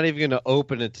 thing: they're not even going to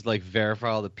open it to like verify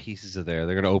all the pieces are there.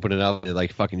 They're going to open it up and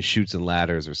like fucking Chutes and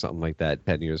Ladders or something like that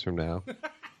 10 years from now.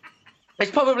 It's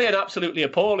probably an absolutely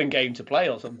appalling game to play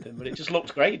or something, but it just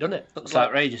looks great, doesn't it? Looks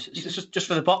outrageous. It's just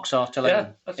for the box art. Yeah,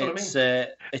 that's what I mean.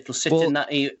 It'll sit Well- in that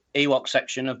Ewok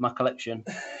section of my collection.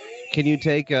 Can you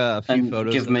take a few And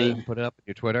photos give of it me- and put it up on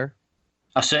your Twitter?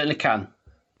 I certainly can.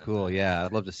 Cool. Yeah,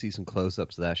 I'd love to see some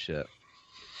close-ups of that shit.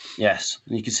 Yes,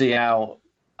 and you can see how.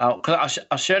 Cause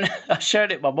I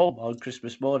showed it my mum on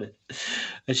Christmas morning,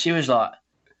 and she was like,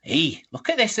 "Hey, look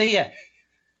at this here.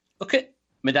 Look at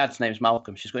my dad's name's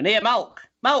Malcolm." She's going, "Here, Malk,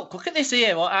 look at this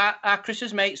here. What our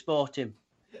Chris's mates bought him.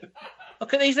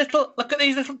 Look at these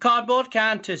little cardboard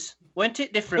counters. Weren't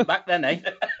it different back then, eh?"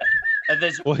 And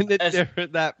Wasn't it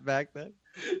different that back then?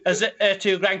 as her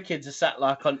two grandkids are sat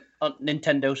like on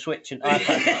Nintendo Switch and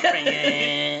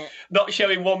iPad. Not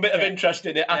showing one bit of interest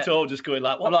in it at all, just going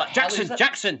like, "What?" I'm like, the hell is that?"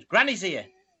 Jackson, Granny's here.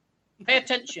 Pay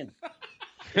attention.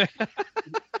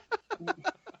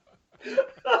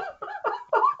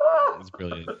 It's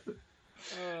brilliant.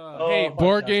 Hey,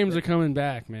 board fantastic. games are coming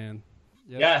back, man.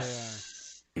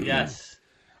 Yes. Yes.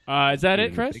 Is that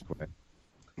it, Chris?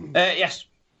 Yes.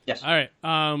 All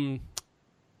right.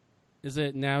 Is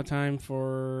it now time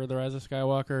for the Rise of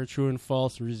Skywalker true and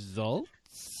false results?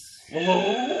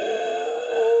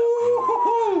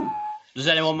 Does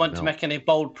anyone want to No. make any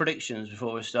bold predictions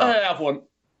before we I start? have one.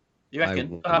 You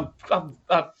reckon? I'm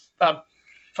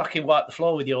fucking wiped the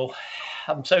floor with you all.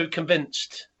 I'm so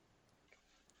convinced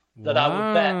that I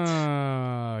would bet.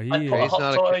 Wow, I'd put a Ray's Hot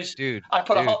not Toys. dude. I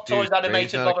put a dude, Hot Toys dude,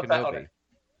 animated Ray's not a Boba Fett on Kenobi.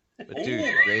 it. But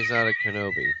dude, Ray's not a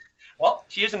Kenobi. What?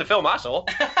 She is in the film I saw.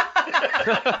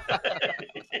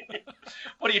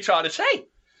 What are you trying to say?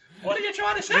 What are you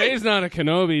trying to say? Ray's not a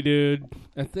Kenobi, dude.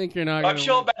 I think you're not. I'm gonna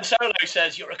sure win. Ben Solo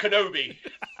says you're a Kenobi.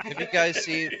 Have you guys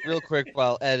seen, real quick,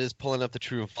 while Ed is pulling up the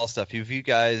true and false stuff, have you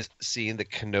guys seen the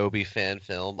Kenobi fan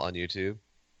film on YouTube?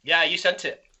 Yeah, you sent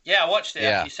it. Yeah, I watched it.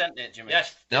 Yeah. You sent it, Jimmy.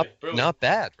 Yes. Brilliant. Not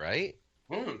bad, right?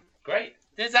 Great.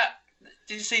 Did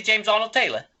you see James Arnold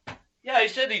Taylor? Yeah, he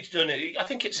said he's done it. I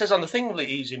think it says on the thing that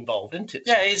he's involved, isn't it?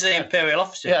 Yeah, he's the Imperial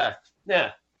officer. Yeah.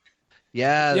 Yeah.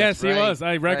 Yeah. Yes, that's he right, was.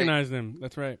 I right. recognized him.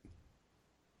 That's right.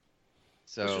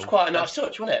 So Which was quite a nice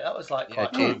touch, wasn't it? That was like yeah,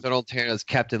 quite James Arnold Taylor is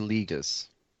Captain Legis.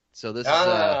 So this is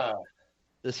Ah.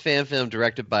 This fan film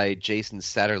directed by Jason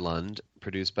Satterlund,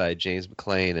 produced by James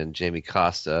McLean and Jamie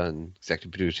Costa, and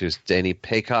executive producers Danny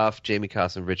Paykoff, Jamie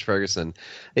Costa, and Rich Ferguson.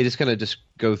 They just kind of just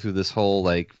go through this whole,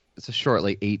 like, it's a short,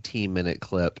 like, 18-minute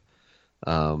clip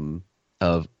of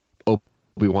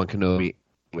Obi-Wan Kenobi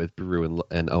with Beru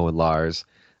and Owen Lars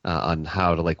on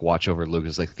how to, like, watch over Luke.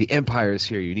 It's like, the Empire is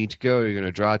here. You need to go. You're going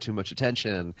to draw too much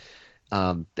attention.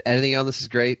 The editing on this is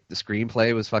great. The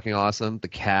screenplay was fucking awesome. The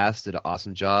cast did an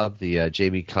awesome job. The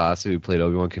Jamie Costa, who played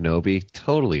Obi-Wan Kenobi,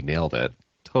 totally nailed it.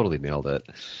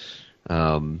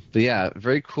 But yeah,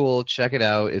 very cool. Check it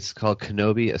out. It's called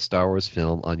Kenobi, a Star Wars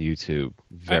film on YouTube.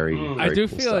 Very I do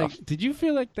cool feel stuff. like. Did you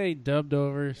feel like they dubbed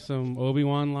over some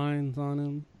Obi-Wan lines on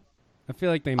him? I feel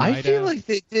like they might I feel have. like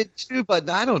they did too, but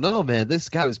I don't know, man. This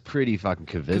guy was pretty fucking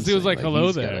convincing. Because he was like, hello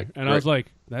he's got there. a And I was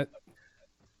like, that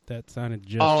sounded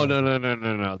just... Oh, like...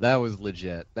 no. That was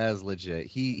legit.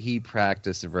 He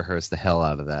practiced and rehearsed the hell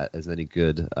out of that, as any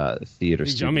good theater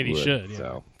student I mean, he would. should, yeah.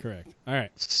 So. Correct. All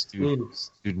right.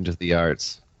 Student of the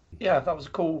arts. Yeah, that was a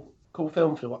cool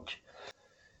film to watch.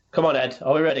 Come on, Ed.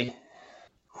 Are we ready?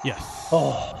 Yes.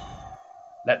 Oh,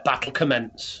 let battle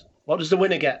commence. What does the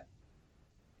winner get?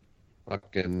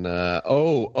 Fucking, In Anaheim.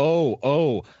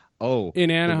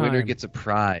 The winner gets a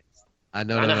prize.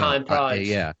 Anaheim prize.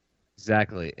 Yeah,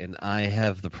 exactly. And I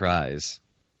have the prize.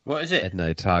 What is it? Ed and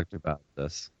I talked about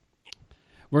this.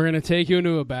 We're going to take you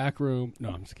into a back room. No,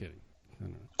 I'm just kidding.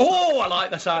 Oh, I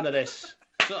like the sound of this.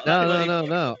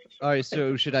 No. All right,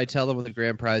 so should I tell them what the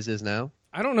grand prize is now?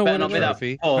 I don't know Better what not it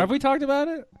be is. that. Have we talked about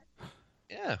it?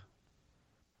 Yeah.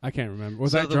 I can't remember.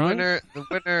 Was So I drunk?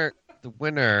 The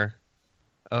winner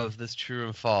of this True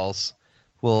and False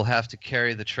will have to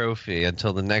carry the trophy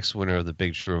until the next winner of the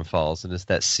big True and False, and it's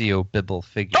that C.O. Bibble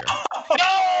figure.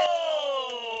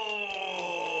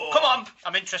 Come on,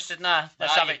 I'm interested now.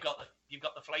 Let's have it. You've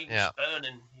got the flames Yeah.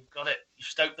 burning. You've got it. You've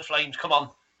stoked the flames. Come on.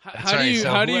 How do you?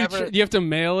 Do you have to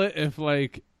mail it if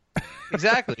like?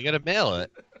 Exactly, you got to mail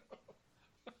it.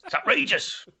 It's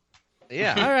outrageous.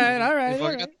 Yeah. All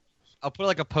right. I'll put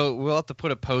like we'll have to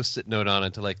put a post-it note on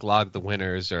it to like log the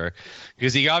winners, or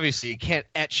because you can't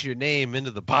etch your name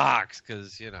into the box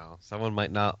because someone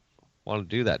might not want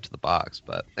to do that to the box.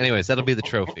 But anyways, that'll be the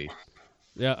trophy.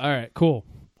 Yeah. All right. Cool.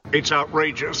 It's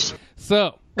outrageous.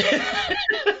 So,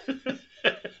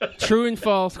 true and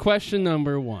false. Question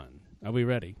number 1. Are we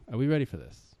ready? Are we ready for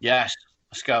this? Yes.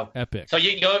 Let's go. Epic. So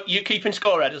you keeping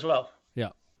score, Ed, as well? Yeah.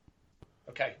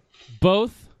 Okay.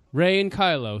 Both Rey and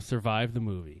Kylo survived the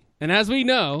movie. And as we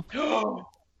know,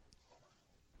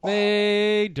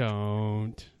 they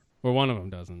don't. Or one of them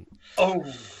doesn't. Oh.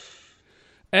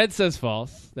 Ed says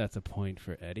false. That's a point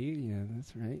for Eddie. Yeah,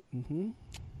 that's right.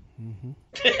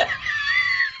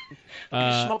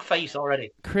 Smug face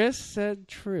already. Chris said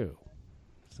true.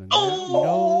 So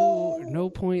no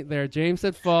point there. James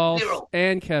said false. 0.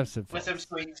 And Kev said false. With some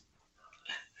sweets.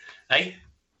 Hey?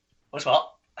 What's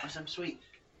what? With some sweets.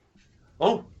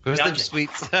 Oh, Who's behind them you.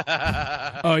 sweets?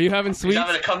 Oh, you having sweets?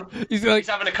 He's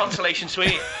having a consolation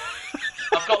sweet.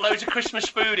 I've got loads of Christmas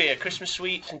food here, Christmas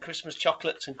sweets and Christmas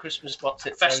chocolates and Christmas what's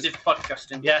it? Festive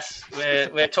podcasting. Yes,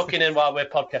 we're tucking in while we're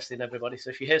podcasting, everybody. So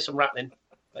if you hear some rattling,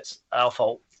 that's our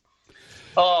fault.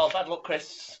 Oh, bad luck,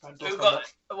 Chris. Who got?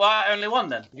 Why only one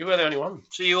then? You were the only one.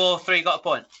 So you all three got a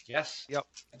point. Yes. Yep.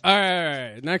 All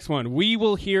right. Next one. We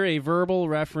will hear a verbal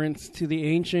reference to the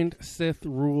ancient Sith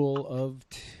rule of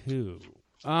 2.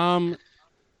 I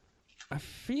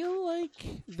feel like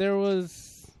there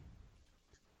was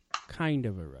kind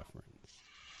of a reference.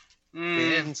 They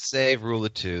didn't say rule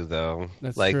of 2 though.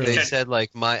 That's like true. they said,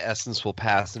 like my essence will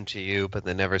pass into you, but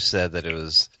they never said that it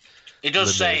was. It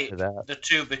does say limited to that. the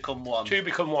 2 become 1. 2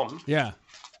 become 1. Yeah.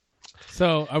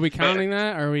 So, are we counting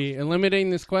that? Are we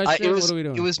eliminating this question? What are we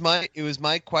doing? It was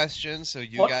my question, so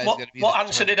you guys got to be. What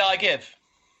answer did I give?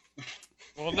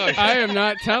 Well, no, I am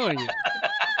not telling you.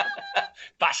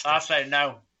 Bastard. I say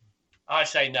no. I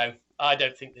say no. I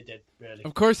don't think they did, really.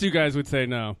 Of course, you guys would say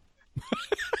no.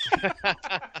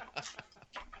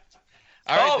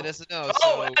 All right, Vanessa, no.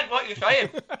 Oh, Ed, what are you saying?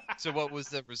 So what was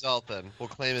the result then? We'll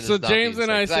claim it. So as not James being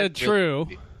and I said, 'cause said true,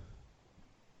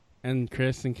 and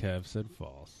Chris and Kev said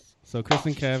false. So Chris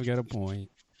and Kev got a point.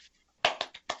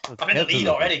 I'm in the lead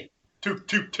already. 2.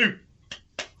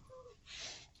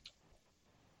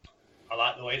 I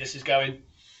like the way this is going.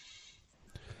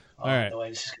 All right.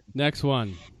 Next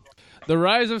one. The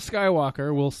Rise of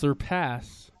Skywalker will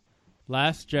surpass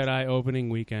Last Jedi opening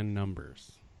weekend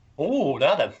numbers. Oh,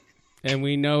 now then. And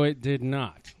we know it did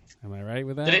not. Am I right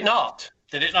with that? Did it not?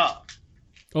 Did it not?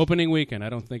 Opening weekend. I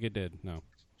don't think it did. No.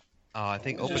 Oh, I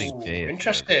think opening day.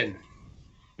 Interesting.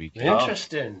 Weekend.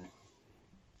 Interesting.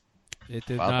 It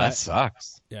did Wow, not. that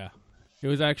sucks. Yeah, it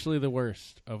was actually the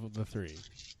worst of the three.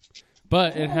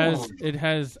 But it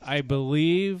has, I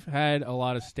believe, had a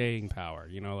lot of staying power.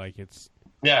 You know, like it's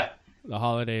Yeah. the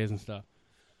holidays and stuff.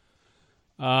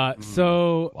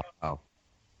 So Wow.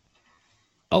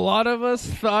 a lot of us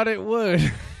thought it would.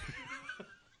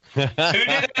 Who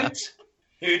didn't?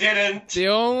 Who didn't? The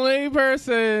only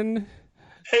person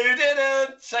Who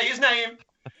didn't? Say his name.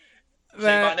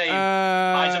 Say my name.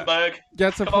 Heisenberg.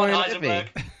 gets a Come on, point. Heisenberg.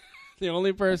 The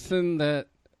only person that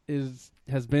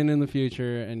has been in the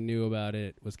future and knew about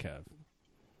it was Kev.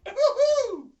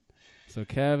 Woohoo! So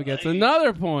Kev gets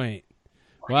another point.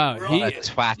 Wow, Right.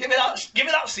 Give me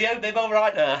that, CO. They're all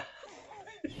right there.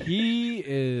 he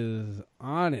is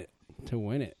on it to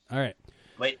win it. All right.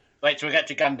 Wait till we get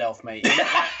to Gandalf, mate. You're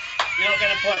not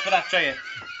getting a point for that, are you?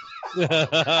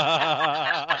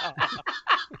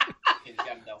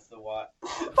 Gandalf the White.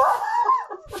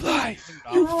 Fly,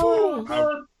 you fool!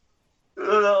 Oh,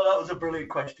 that was a brilliant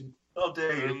question. Oh,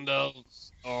 dare you.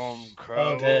 Oh,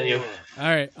 dare you.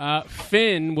 All right.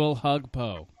 Finn will hug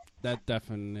Poe. That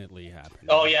definitely happened.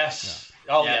 Oh, yes.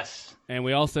 Yeah. Oh, yes. And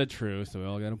we all said true, so we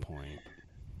all got a point.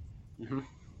 Mm-hmm.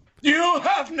 You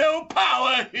have no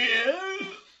power here.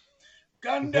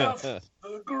 Gandalf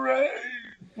the Grey.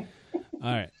 All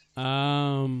right.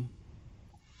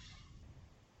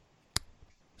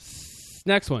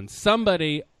 Next one.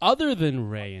 Somebody other than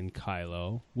Rey and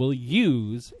Kylo will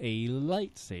use a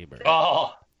lightsaber.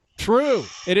 Oh. True.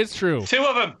 It is true. 2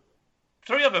 of them.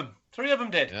 3 of them. 3 of them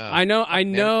did. Yeah. I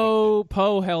know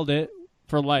Poe held it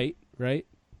for light, right?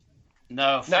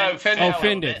 No, Finn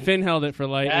Finn did. Finn held it for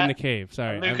light in the cave.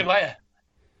 Sorry. Luke and Leia.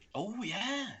 Oh,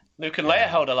 yeah. Luke and Leia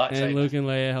held a lightsaber. And Luke and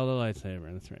Leia held a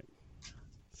lightsaber. That's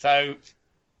right.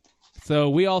 So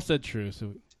we all said true.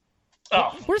 So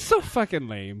Oh. we're so fucking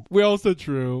lame. We all said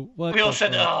true. What we all the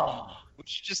said, fuck? oh. We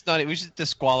should just not. We should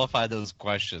disqualify those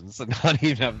questions and not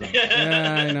even have them.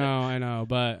 Yeah, I know,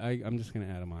 but I'm just gonna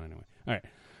add them on anyway. All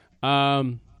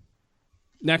right.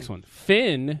 Next one.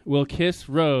 Finn will kiss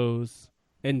Rose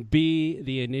and be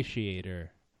the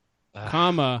initiator,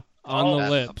 comma on the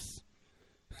lips.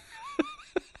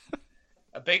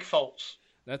 A big false.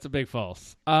 That's a big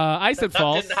false. I said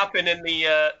false.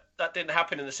 That didn't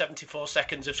happen in the 74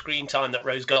 seconds of screen time that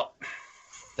Rose got.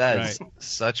 That is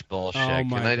such bullshit. Oh Can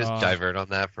my I just God. divert on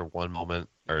that for one moment?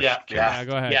 Yeah, go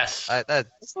ahead. Yes.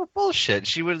 That's not bullshit.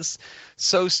 She was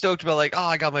so stoked about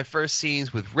I got my first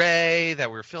scenes with Rey that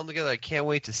we were filmed together. I can't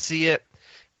wait to see it.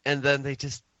 And then they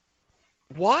just,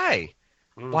 why?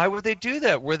 Why would they do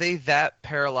that? Were they that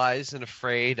paralyzed and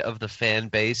afraid of the fan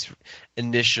base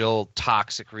initial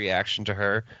toxic reaction to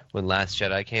her when Last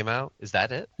Jedi came out? Is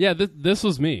that it? Yeah, this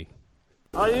was me.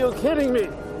 Are you kidding me?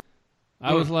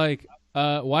 I was like,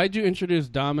 why'd you introduce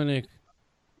Dominic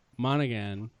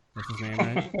Monaghan? That's his name,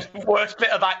 right? Worst bit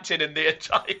of acting in the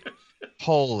entire.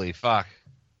 Holy fuck.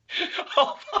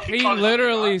 Oh my He God.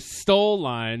 literally stole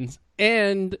lines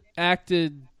and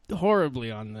acted horribly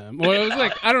on them. Well, it was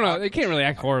like, I don't know. They can't really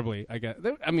act horribly, I guess.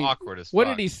 I mean, Awkward as what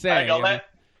fuck. did he say? Hang on,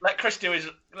 let Chris do his.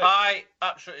 I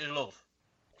absolutely love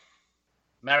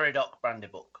Mary Doc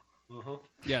Brandybuck. Mm-hmm.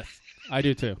 Yes, I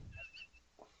do too.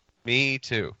 Me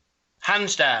too.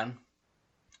 Hands down,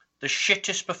 the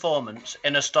shittest performance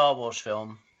in a Star Wars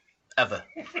film ever.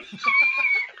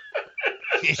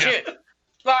 Shit.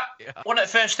 Like, one of the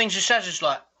first things he says is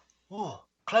like, oh,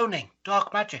 cloning,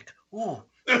 dark magic, ooh.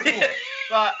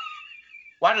 Like,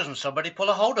 why doesn't somebody pull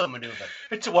a hold-on maneuver?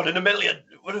 It's a 1 in a million.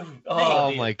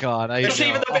 Oh my God. Because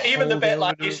even the bit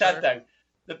like you said though,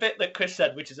 the bit that Chris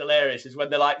said, which is hilarious, is when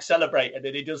they celebrate and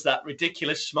then he does that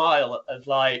ridiculous smile of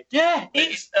like. Yeah,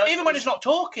 even when he's not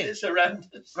talking. It's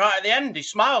horrendous. Right at the end, he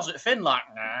smiles at Finn like,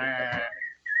 nah.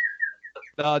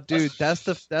 No, dude, that's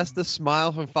the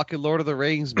smile from fucking Lord of the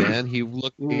Rings, man. He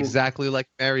looked exactly like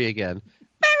Mary again.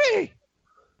 Mary!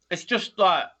 It's just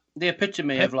like the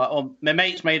epitome of like, oh, my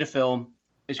mate's made a film,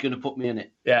 he's going to put me in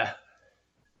it. Yeah.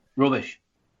 Rubbish.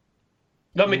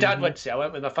 No, my dad went to see it. I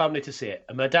went with my family to see it.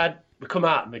 And my dad, we come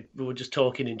out and we were just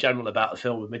talking in general about the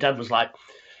film. And my dad was like,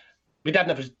 my dad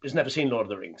has never seen Lord of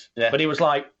the Rings. Yeah. But he was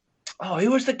like, oh,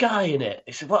 who was the guy in it?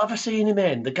 He said, what have I seen him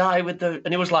in? The guy with the...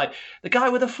 And he was like, the guy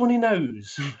with the funny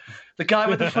nose. The guy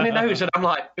with the funny nose. And I'm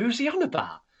like, who's he on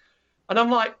about? And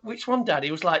I'm like, which one, Dad?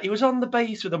 He was like, he was on the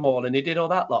base with them all and he did all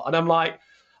that lot. And I'm like,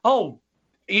 oh,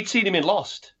 he'd seen him in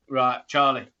Lost. Right,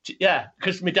 Charlie. Yeah,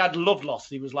 because my dad loved Lost.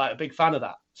 He was like a big fan of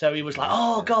that. So he was like,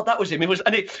 oh, God, that was him.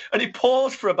 And he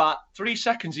paused for about 3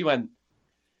 seconds. He went,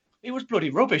 he was bloody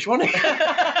rubbish, wasn't he?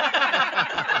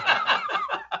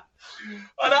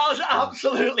 And I was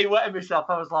absolutely wetting myself.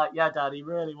 I was like, yeah, Dad, he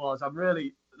really was. I'm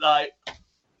really, like,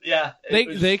 Yeah.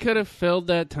 They could have filled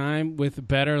that time with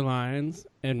better lines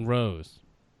and Rose.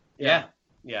 Yeah.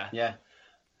 Yeah.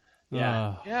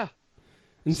 Yeah.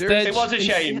 Instead, It was a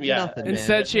shame, yeah. Nothing, man.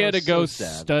 Instead, she had to That go was so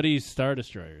sad. study Star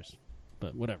Destroyers.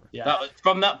 But whatever. Yeah.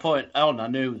 From that point on, I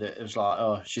knew that it was like,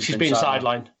 oh, she's been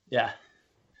sidelined. Yeah.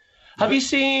 Have you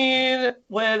seen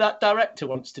where that director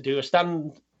wants to do a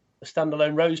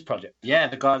standalone Rose project? Yeah,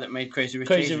 the guy that made Crazy Rich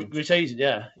Crazy Asians. Rich Asians,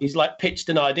 yeah. He's like pitched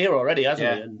an idea already,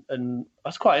 hasn't Yeah. he? And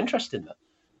that's quite interesting. That.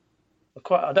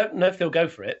 I don't know if they'll go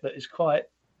for it, but I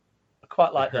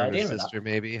quite like the Her and idea her of that. sister,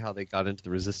 maybe how they got into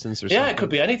the resistance or Yeah, something. it could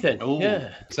be anything. Ooh.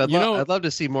 Yeah. So I'd love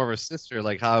to see more of her sister,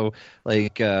 like how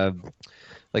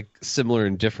like similar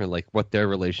and different, like what their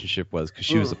relationship was, because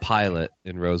she was a pilot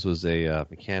and Rose was a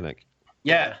mechanic.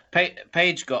 Yeah,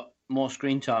 Paige got more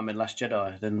screen time in Last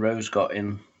Jedi than Rose got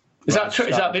in. Is that true?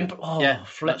 Has that been? Oh, Yeah,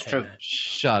 flip that's true.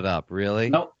 Shut up, really?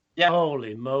 No, yeah.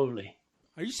 Holy moly!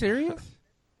 Are you serious?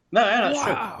 No, yeah, that's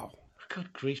Wow.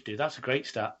 Good grief, dude. That's a great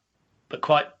stat, but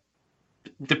quite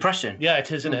true. Depressing. Yeah, it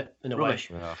is, isn't it? In a Rubbish.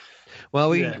 way.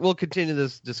 Well, Yeah. we'll continue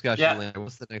this discussion Yeah. later.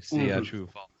 What's the next Mhm. true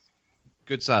or false?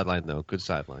 Good sideline, though. Good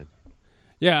sideline.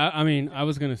 Yeah, I mean, I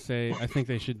was going to say, I think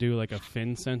they should do like a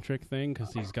Finn-centric thing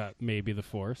because he's got maybe the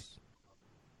Force.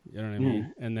 You know what I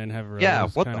mean? And then have Rose Yeah,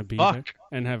 what kind the of be fuck? there.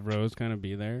 And have Rose kind of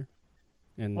be there.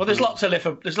 And Well, there's lots of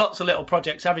little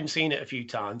projects. Having seen it a few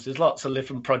times, there's lots of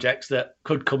different projects that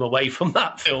could come away from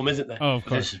that film, isn't there? Oh, of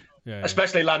course. Yeah.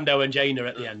 Especially Lando and Jaina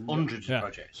at the end. Hundreds Yeah. of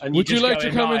projects. And Would you just like go to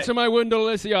in, come right, into my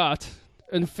windowless yacht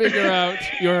and figure out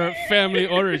your family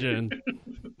origin?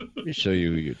 Let me show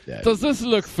you your dad. Does this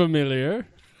look familiar?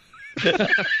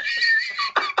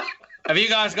 Have you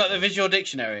guys got the visual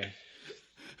dictionary?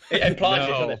 It implies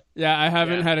it, doesn't it? Yeah, I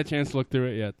haven't Yeah. had a chance to look through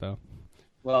it yet, though.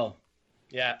 Well,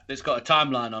 Yeah. it's got a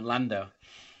timeline on Lando.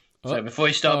 So Oh. before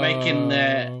you start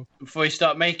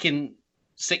Oh. making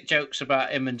sick jokes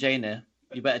about him and Jaina,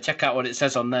 you better check out what it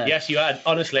says on there. Yes, you had.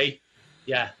 Honestly.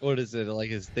 Yeah. What is it? Like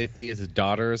they think it's his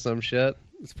daughter or some shit?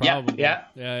 It's Yeah, probably. yeah.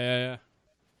 Yeah.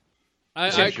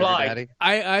 It's I, implied. Daddy?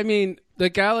 I mean, the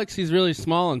galaxy's really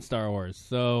small in Star Wars,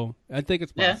 so I think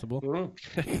it's Yeah. possible.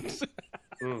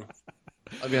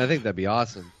 I mean, I think that'd be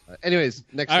awesome. Anyways,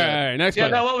 next. All right, next Yeah.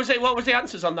 one. No. What was the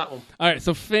answers on that one? All right,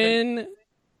 so Finn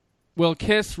will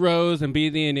kiss Rose and be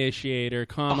the initiator,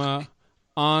 comma,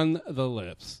 on the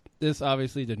lips. This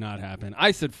obviously did not happen.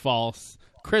 I said false.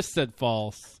 Chris said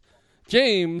false.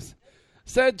 James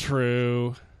said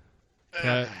true.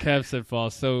 Kev said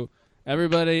false. So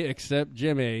everybody except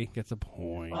Jimmy gets a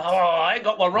point. Oh, I ain't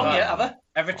got one wrong yet, have I?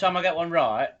 Every time I get one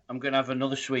right, I'm going to have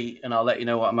another sweet, and I'll let you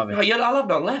know what I'm having. Oh, yeah, I'll have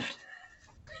none left.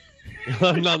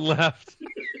 None left.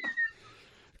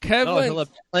 Kev Oh, went. he'll have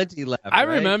plenty left. I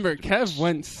right? remember Kev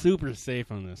went super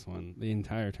safe on this one the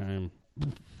entire time.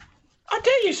 How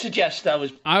dare you suggest I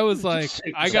was? I was like,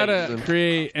 Super I gotta safe.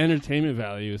 create entertainment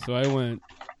value, so I went.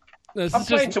 This I'm is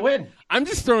playing just, to win. I'm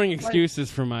just throwing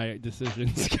excuses for my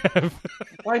decisions, Kev.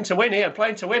 Playing to win here.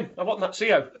 Playing to win. I want that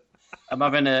CO. I'm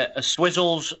having a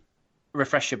Swizzles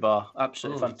refresher bar.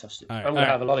 Absolutely fantastic. All right, I'm all gonna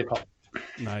right. have a lollipop.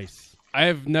 Nice. I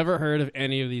have never heard of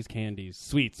any of these candies,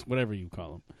 sweets, whatever you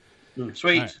call them.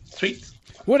 Sweet. All right. Sweet.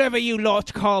 Whatever you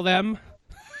lot call them.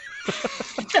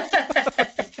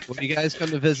 When you guys come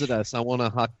to visit us, I want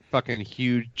a fucking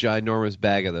huge, ginormous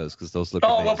bag of those because those look.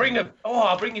 Oh, amazing. I'll bring them. Oh,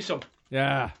 I'll bring you some.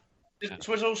 Yeah.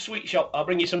 Swizzle Sweet Shop. I'll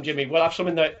bring you some, Jimmy. We'll have some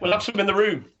in the. We'll have some in the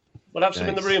room. We'll have some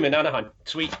in the Nice. room in Anaheim.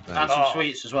 Sweet. And some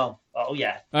sweets as well. Oh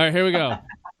yeah. All right, here we go.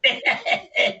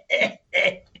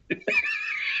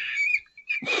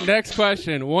 Next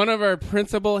question. One of our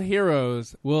principal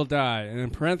heroes will die. And in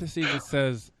parentheses, it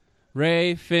says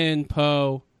Rey, Finn,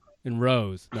 Poe, and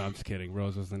Rose. No, I'm just kidding.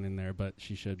 Rose wasn't in there, but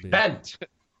she should be. Ben.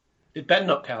 Did Ben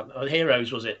not count? Oh,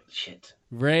 Heroes was it? Shit.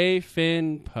 Rey,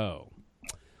 Finn, Poe.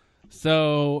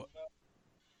 So,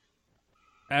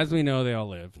 as we know, they all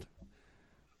lived.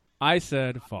 I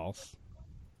said false.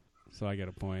 So I get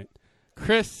a point.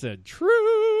 Chris said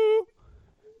true.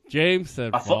 James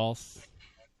said false.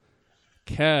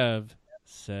 Kev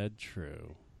said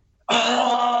true.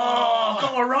 Oh,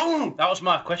 got one wrong. That was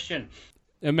my question.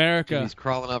 America. He's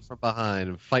crawling up from behind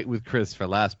and fight with Chris for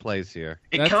last place here.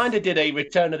 It kind of did a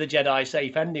Return of the Jedi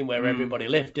safe ending where everybody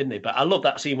lived, didn't it? But I love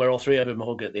that scene where all three of them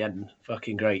hug at the end.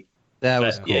 Fucking great. That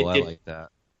was But, cool. yeah, it I did. like that.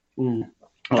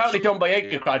 Apparently, John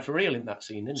Boyega cried for real in that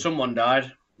scene, didn't he? Someone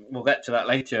died. We'll get to that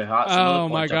later. That's Oh another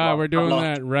my point God, I've we're doing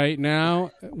lost. that right now.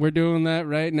 We're doing that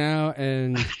right now,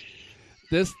 and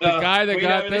the guy that we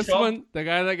got know this this one? one, the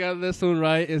guy that got this one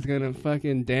right is gonna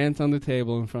fucking dance on the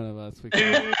table in front of us.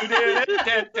 Yeah,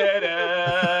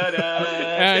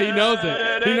 he knows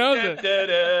it. He knows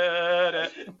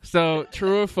it. So,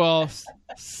 true or false?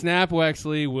 Snap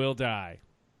Wexley will die.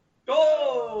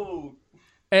 Oh!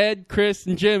 Ed, Chris,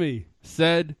 and Jimmy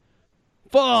said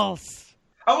false.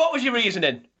 And what was your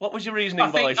reasoning? What was your reasoning,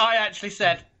 I think boys? I actually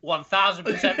said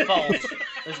 1,000% false.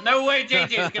 There's no way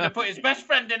JJ is going to put his best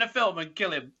friend in a film and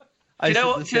kill him. I said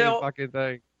know- the do you same know- fucking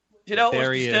thing. Do you know what There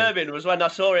was he is. disturbing was when I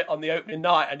saw it on the opening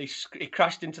night and he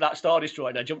crashed into that Star Destroyer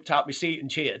and I jumped out my seat and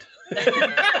cheered.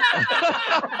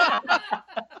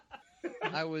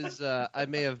 I was. I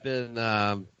may have been.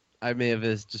 I may have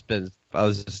just been. I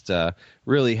was just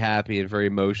really happy and very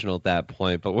emotional at that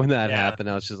point. But when that happened,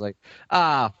 I was just like,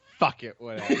 fuck it,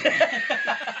 whatever.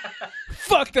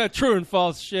 Fuck that true and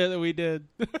false shit that we did.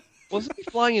 Wasn't he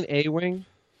flying an A-wing?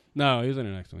 No, he was in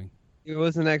an X-wing. It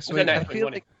was an X-wing. It was an I X-wing, feel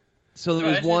wasn't like it? so there No,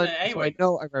 was it's one. an So I A-wing.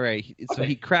 know. Right. So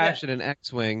he crashed in an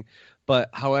X-wing. But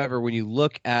however, when you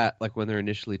look at like when they're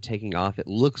initially taking off, it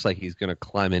looks like he's going to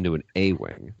climb into an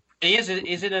A-wing. He's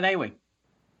in an A-wing.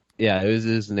 Yeah, it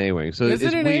is an A-wing. So Is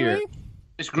it's it an weird. A-wing?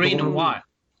 It's green and white.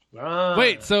 Right.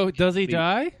 Wait, so does he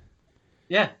die?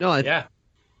 Yeah. No, Yeah.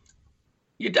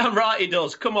 You're damn right he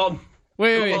does. Come on.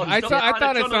 Wait. Come on, I stop thought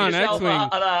trying to it's tunnel on yourself X-wing.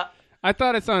 out of that. I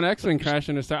thought it's on X-wing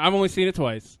crashing to start. I've only seen it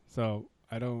twice, so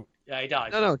I don't. Yeah, he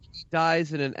dies. No, he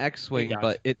dies in an X-wing, He dies.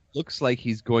 but it looks like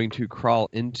he's going to crawl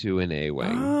into an A-wing.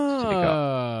 to take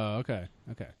off. Oh, okay.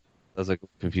 That was like a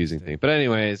confusing thing. But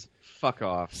anyways, fuck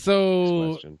off. So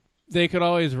Next question. they could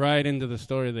always write into the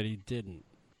story that he didn't.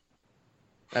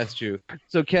 That's true.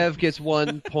 So Kev gets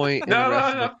 1 point. And No, the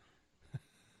rest no, of no.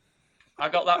 I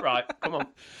got that right. Come on.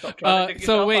 Stop trying to dig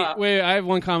So yourself out. wait. I have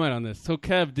one comment on this. So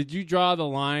Kev, did you draw the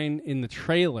line in the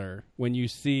trailer when you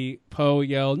see Poe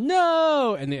yell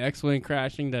 "No" and the X-wing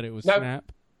crashing that it was No.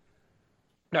 Snap?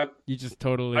 No, You just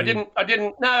totally. I didn't.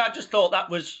 No, I just thought that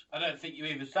was. I don't think you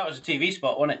even... That was a TV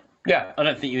spot, wasn't it? Yeah. I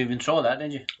don't think you even saw that,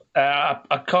 did you? I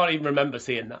can't even remember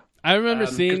seeing that. I remember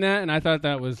 'cause- seeing that, and I thought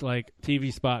that was like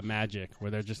TV spot magic,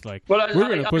 where they're just like, Well, "We're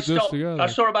gonna put this stopped- together." I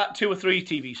saw about 2 or 3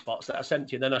 TV spots that I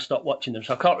sent you, then I stopped watching them,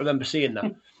 so I can't remember seeing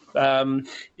that.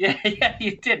 Yeah,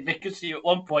 you did, because at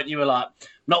one point you were like,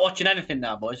 not watching anything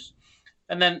now, boys.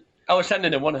 And then I was sending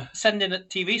them, wasn't I? sending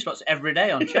TV spots every day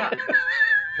on chat.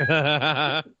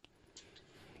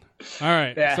 All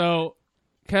right, Yeah. so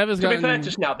Kev has To be gotten. fair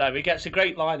to Snap, though, he gets a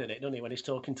great line in it, doesn't he, when he's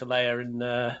talking to Leia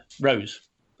and Rose?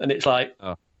 And it's like,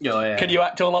 Oh, yeah. can you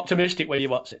act all optimistic when you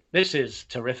watch it? This is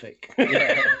terrific.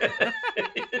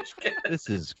 This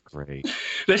is great.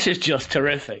 This is just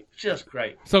terrific. Just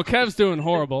great. So Kev's doing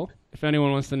horrible. If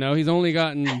anyone wants to know, he's only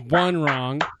gotten one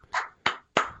wrong.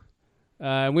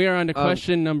 We are on to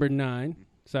question number 9.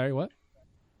 Sorry, what?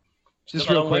 Just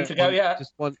Still a real long way quick. to go, yeah.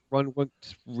 Just one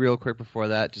just real quick before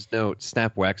that. Just note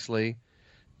Snap Wexley,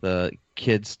 the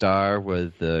kid star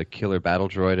with the killer battle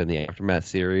droid in the Aftermath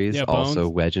series, Yeah, also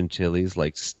Bones. Wedge Antilles,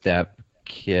 like step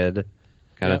kid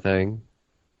kind Yep. of thing.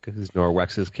 Because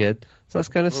Norwex's kid. So that's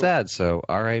kind of sad. So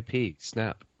R.I.P.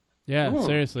 Snap. Yeah, Ooh,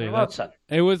 seriously, well that's, said.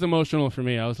 it was emotional for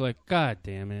me. I was like, God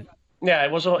damn it. Yeah,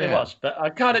 it was what it Yeah. was. But I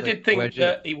kind of did think Wedge,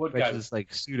 that he would Wedge go. is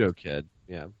like pseudo kid.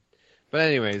 Yeah. But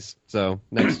anyways, so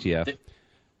next Jeff.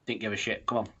 Didn't give a shit.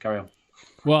 Come on, carry on.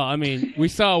 Well, I mean, we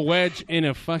saw Wedge in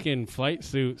a fucking flight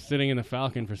suit sitting in the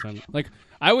Falcon for some. Like,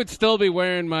 I would still be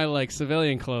wearing my like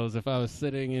civilian clothes if I was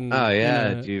sitting in. Oh yeah,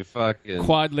 in a dude, fucking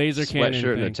quad laser cannon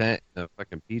sweatshirt and a thing. tent, no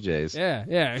fucking PJs.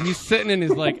 Yeah, and he's sitting in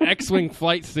his like X-wing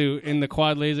flight suit in the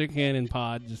quad laser cannon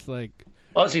pod, just like.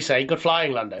 What does he say? Good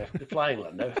flying, Lando. Good flying,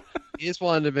 Lando. He just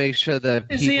wanted to make sure that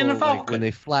Is people, he in a like, Falcon? when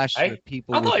they flash Hey? at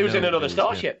people, I thought would he was in know another that it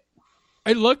was him. starship.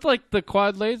 It looked like the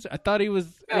quad laser. I thought he was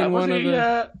Yeah, in was one of he,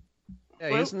 the. Yeah,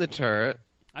 he was in the turret.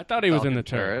 I thought he was in the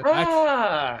Falcon turret.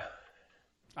 Ah,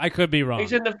 I could be wrong.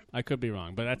 he's in the. I could be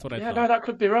wrong, but that's what I Yeah, thought. no, that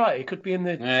could be right. He could be in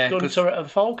the Yeah, gun 'cause- turret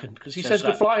of Falcon because he Says says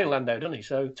good that. flying, Lando, doesn't he?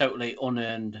 So Totally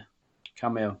unearned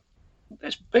cameo.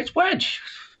 it's Wedge.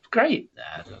 Great.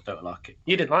 Nah, I don't like it.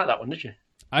 You didn't like that one, did you?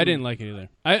 I didn't like it either.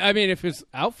 I mean, if his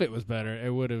outfit was better, it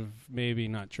would have maybe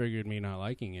not triggered me not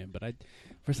liking it. But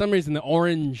for some reason, the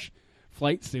orange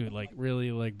flight suit like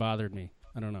really like bothered me.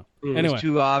 I don't know. It Anyway, was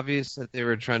too obvious that they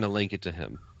were trying to link it to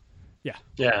him.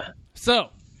 Yeah. so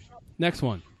next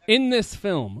one. In this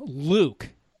film, Luke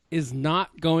is not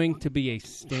going to be a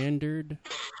standard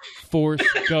Force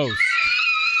ghost.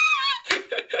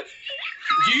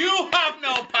 You have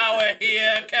no power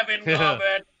here, Kevin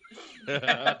Corbett.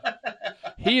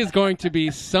 He is going to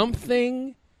be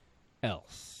something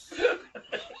else.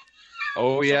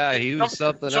 Oh yeah, he was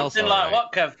something else. Something all like right.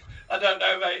 what, Kev? I don't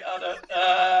know, mate. I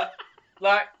don't.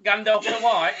 Like Gandalf the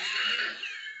White.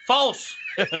 False.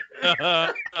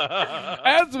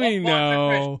 As we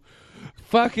know,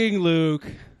 fucking Luke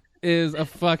is a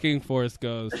fucking Force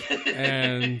ghost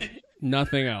and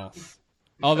nothing else.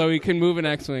 Although he can move an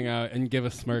X-wing out and give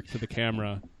a smirk to the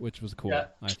camera, which was cool, Yeah.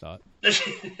 I thought.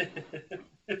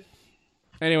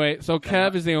 Anyway, so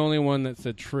Kev is the only one that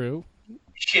said true.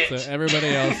 Shit. So everybody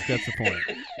else gets a point.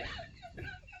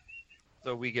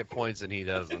 So we get points and he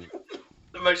doesn't.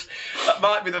 That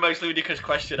might be the most ludicrous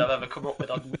question I've ever come up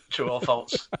with on true or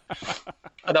false.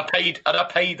 And I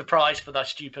paid the price for that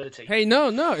stupidity. Hey, no,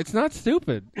 it's not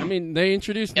stupid. I mean, they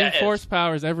introduce new Yeah, it force is.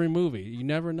 powers every movie. You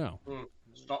never know.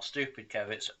 It's not stupid, Kev.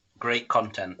 It's great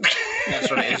content. That's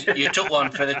what it is. You took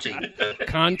one for the team.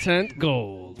 Content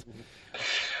gold.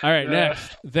 All right,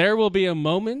 next. There will be a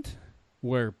moment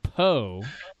where Poe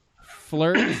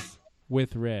flirts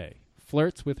with Rey.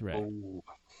 Flirts with Rey.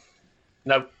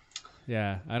 No.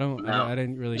 Yeah, I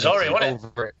didn't really. Sorry, get what it?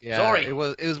 Over it. Yeah, Sorry. It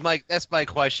was that's my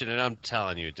question, and I'm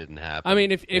telling you, it didn't happen. I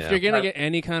mean, if Yeah. you're gonna get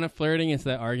any kind of flirting, it's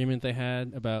that argument they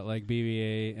had about like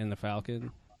BB-8 and the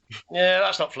Falcon. Yeah,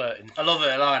 that's not flirting. I love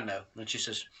her line, though. And she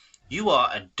says, "You are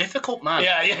a difficult man."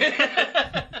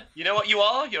 Yeah. You know what you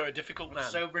are? You're a difficult man.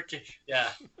 So British. Yeah.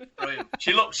 Brilliant.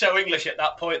 She looks so English at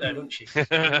that point, though, doesn't she? She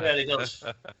really does.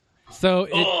 So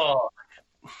Oh.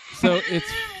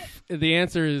 it's the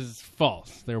answer is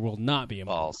false. There will not be a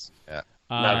moment. False. Yeah.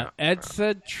 No. Ed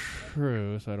said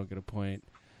true, so I don't get a point.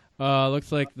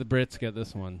 Looks like the Brits get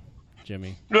this one,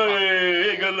 Jimmy.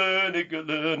 England.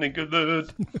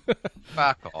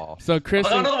 Fuck off. So Chris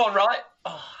I got and, another one right.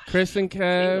 Oh, Chris and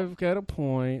Kev get a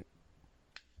point.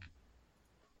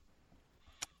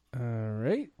 All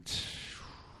right.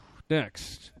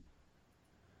 Next,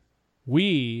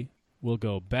 we will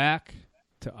go back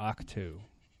to Octu.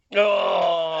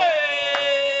 oh.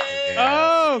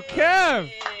 Oh, Kev!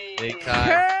 Big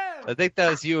time. I think that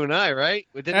was you and I, right?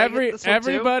 Did I get this one too?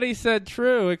 Everybody said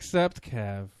true except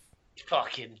Kev.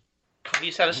 Fucking.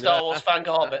 You said a Star Wars fan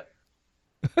garbage.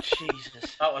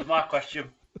 Jesus. That was my question.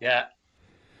 Yeah.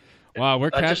 Wow, we're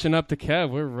I catching up to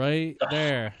Kev. We're right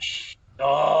there.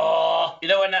 Oh. You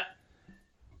know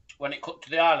when it cut to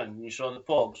the island and you saw the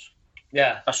pubs?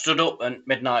 Yeah. I stood up at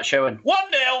midnight showing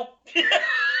 1-0.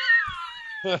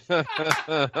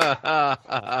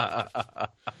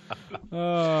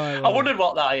 Oh, I wondered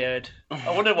what that I heard.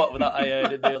 I wondered what that I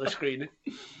heard in the other screen.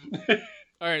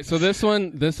 All right, so this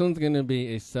one's going to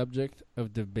be a subject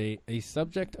of debate,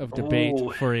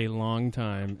 Ooh. for a long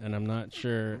time, and I'm not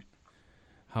sure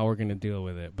how we're going to deal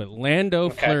with it. But Lando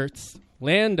flirts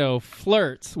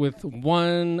with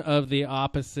one of the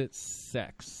opposite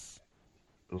sex.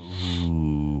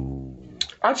 Ooh.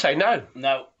 I'd say no.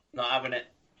 No, not having it.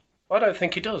 I don't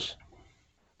think he does.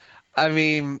 I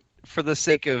mean, for the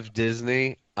sake of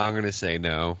Disney, I'm gonna say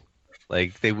no.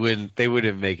 Like they wouldn't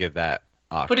make it that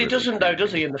awkward. But he doesn't, though,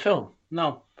 does he, in the film?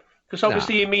 No. Because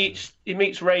obviously he meets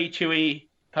Rey, Chewie,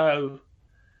 Poe.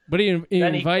 But he Then he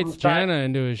invites comes back- Jana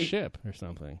into his ship or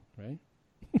something, right?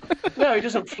 No, he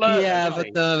doesn't flirt. Yeah, does but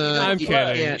he? no. I'm He kidding.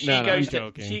 flirts. Yeah, She no, goes I'm to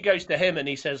joking. she goes to him and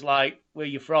he says like, "Where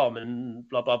you from?" and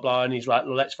blah blah blah, and he's like,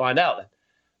 "Well, let's find out then."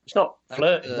 It's not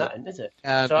flirting, that, is it?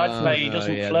 So I'd say he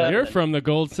doesn't flirt. You're from the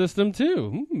gold system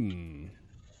too.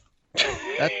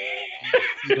 That,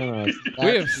 We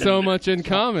have so much in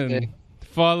common.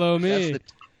 Follow me.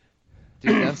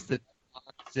 That's the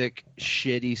toxic,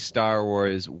 shitty Star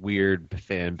Wars weird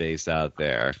fan base out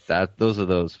there. Those are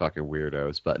those fucking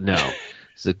weirdos. But no,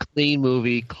 it's a clean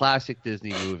movie, classic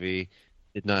Disney movie.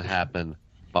 Did not happen.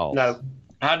 False. No.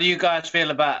 How do you guys feel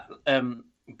about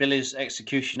Billy's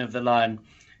execution of the line,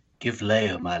 "Give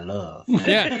Leia my love"?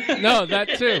 Yeah, no, that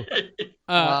too. That's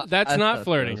I not thought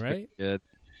flirting, that was right? Good.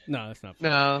 No, that's not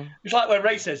flirting. No. It's like when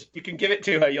Ray says, "You can give it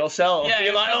to her yourself." Yeah,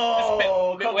 You're like, it's a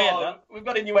 "Oh, bit come weird, on, that. we've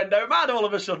got innuendo man all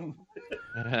of a sudden."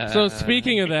 So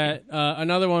speaking of that,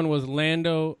 another one was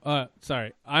Lando.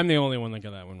 Sorry, I'm the only one that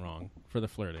got that one wrong for the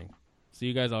flirting. So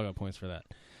you guys all got points for that.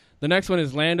 The next one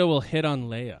is Lando will hit on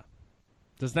Leia.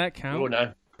 Does that count? Oh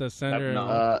no, The center.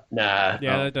 nah. Yeah,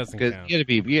 that doesn't count. You gotta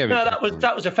be. No,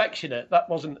 that was affectionate. That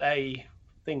wasn't a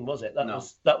thing, was it?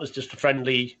 That was just a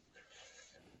friendly.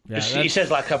 Yeah, he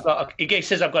says like he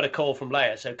says I've got a call from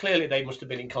Leia, so clearly they must have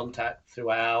been in contact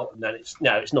throughout. And then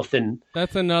it's nothing.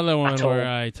 That's another one at where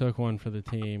all. I took one for the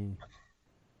team.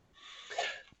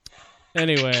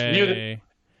 Anyway,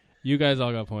 you guys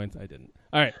all got points. I didn't.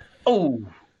 All right. Oh,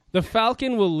 the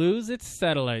Falcon will lose its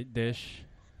satellite dish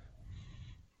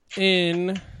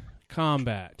in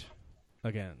combat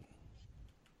again.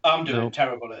 I'm doing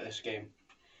terrible at this game.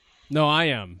 No, I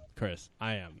am, Chris.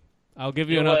 I am. I'll give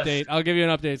you You're an worse. update. I'll give you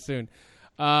an update soon.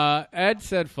 Ed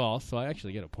said false, so I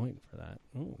actually get a point for that.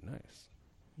 Oh, nice.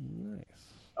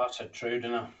 I said true,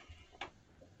 didn't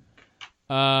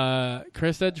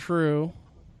Chris said true.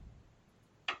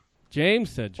 James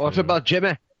said true. What about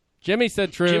Jimmy? Jimmy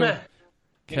said true. Jimmy.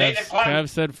 Kev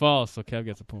said false, so Kev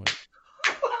gets a point.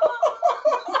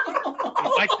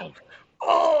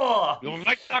 You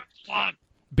like that fun?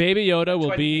 Baby Yoda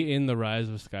will be in The Rise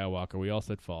of Skywalker. We all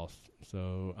said false,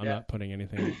 so I'm not putting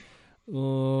anything.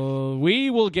 We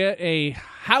will get a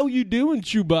 "How you doing,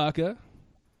 Chewbacca?"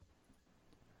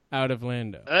 out of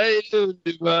Lando. Hey,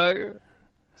 Chewbacca.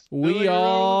 We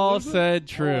all said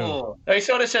true. He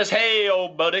sort of says, "Hey,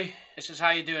 old buddy." This is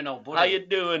how you doing, old buddy. How you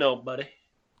doing, old buddy?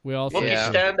 We all Look, you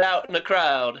stand out in the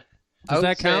crowd. Does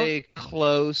that count? Say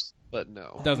close, but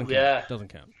no. Doesn't count. Yeah. Doesn't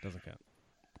count.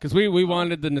 Because we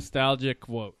wanted the nostalgic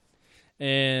quote,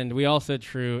 and we all said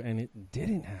true, and it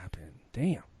didn't happen.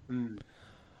 Damn.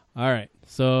 All right.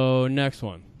 So next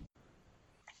one.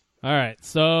 All right.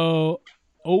 So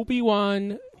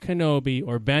Obi-Wan Kenobi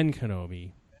or Ben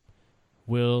Kenobi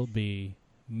will be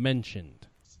mentioned.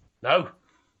 No,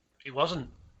 he wasn't.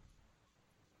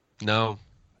 No.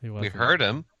 He We wasn't. heard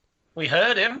him. We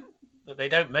heard him, but they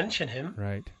don't mention him.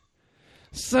 Right.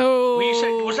 So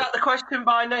Was that the question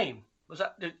by name?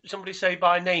 Did somebody say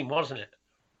by name, wasn't it?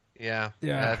 Yeah.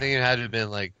 Yeah. I think it had to have been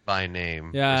like by name.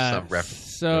 or Yeah. some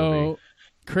reference So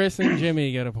Chris and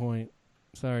Jimmy get a point.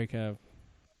 Sorry, Kev.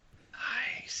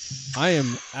 Nice. I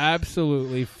am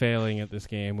absolutely failing at this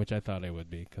game, which I thought I would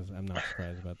be, because I'm not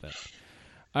surprised about that.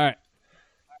 All right.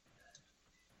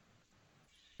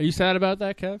 Are you sad about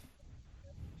that, Kev?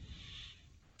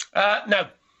 No,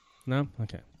 No?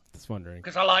 Okay. Just wondering.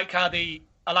 because I like how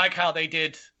they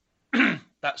did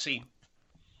that scene.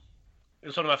 It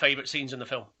was one of my favourite scenes in the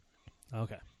film.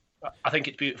 Okay. I think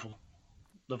it's beautiful.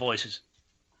 The voices.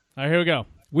 All right, here we go.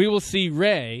 We will see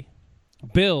Rey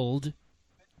build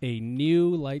a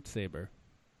new lightsaber.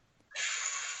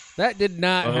 That did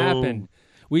not happen.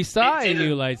 We saw a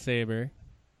new lightsaber,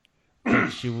 but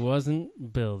she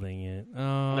wasn't building it. Oh,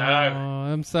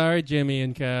 I'm sorry, Jimmy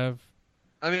and Kev.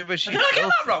 I mean, but she Did I get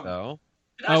built that wrong? it, though.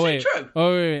 Did I say wait. true?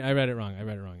 Oh, wait. I read it wrong.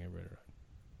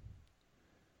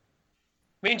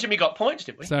 Me and Jimmy got points,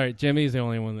 did we? Sorry, Jimmy's the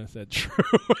only one that said true.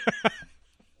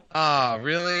 Ah,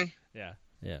 really? Yeah.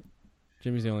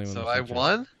 Jimmy's the only one So that I said true.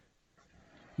 won?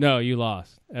 No, you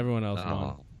lost. Everyone else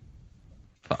won.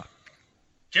 Fuck.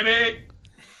 Jimmy!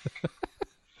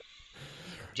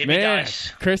 Jimmy Man, Dice.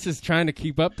 Chris is trying to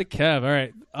keep up to Kev. All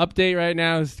right, update right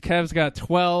now is Kev's got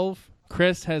 12.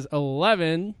 Chris has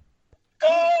 11.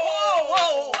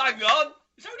 Whoa, hang on.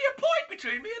 There's only a point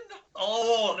between me and the...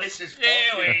 Oh, this is... Here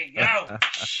we go.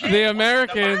 The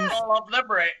Americans, Battle of the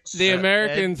Brits. the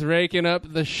Americans raking up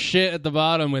the shit at the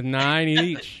bottom with 9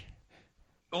 each.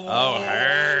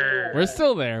 We're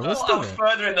still there. We're still I'm there.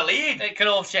 further in the lead. It can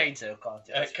all change, though, can't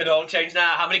it? It can all change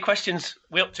now. How many questions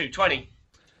we up to? 20.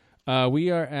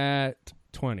 We are at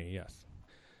 20, yes.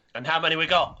 And how many we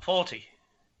got? 40.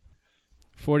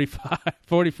 45,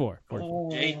 44.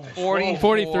 44.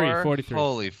 43.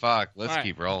 Holy fuck. Let's All right.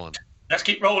 keep rolling. Let's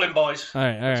keep rolling, boys. All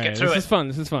right. get through This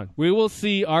is fun. We will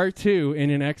see R2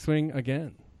 in an X-Wing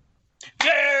again.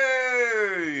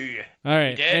 Yay! All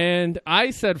right. You did? And I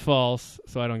said false,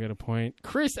 so I don't get a point.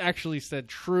 Chris actually said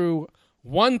true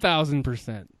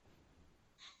 1,000%.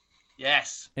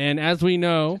 Yes. And as we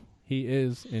know, he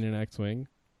is in an X-Wing.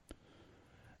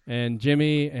 And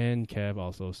Jimmy and Kev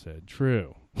also said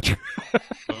true.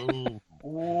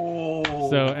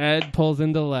 So Ed pulls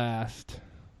into last,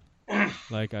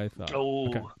 like I thought. Oh.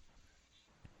 Okay.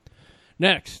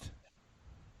 Next.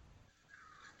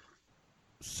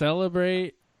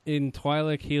 Celebrate in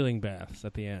Twi'lek healing baths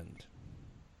at the end.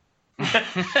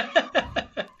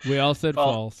 We all said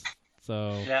false.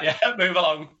 So Yeah, move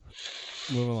along.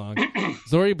 move along.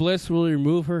 Zori Bliss will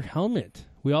remove her helmet.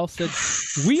 We all said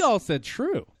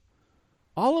true.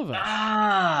 All of us.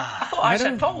 I thought I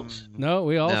said false. No,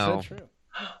 we all No. said true.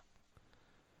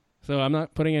 So I'm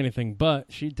not putting anything, but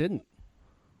she didn't.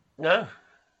 No.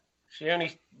 She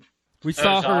only... We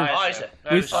saw her. Eyes.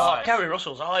 We saw Gary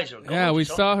Russell's eyes. Are Yeah, we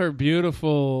saw her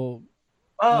beautiful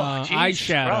Jesus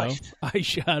Christ.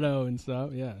 eyeshadow and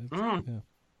stuff. Yeah. Yeah.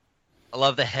 I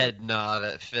love the head nod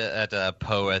at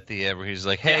Poe at the end where he's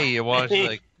like, hey, you want to...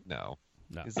 Like, no.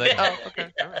 He's like, oh, okay.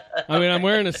 All right. I mean, I'm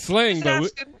wearing a sling, but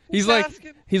asking. he's like,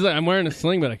 I'm wearing a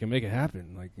sling, but I can make it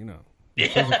happen. Like, you know,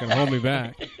 it doesn't gonna hold me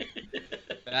back.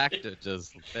 Back to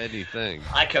just anything.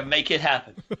 I can make it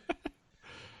happen.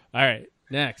 All right,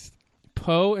 next.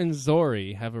 Poe and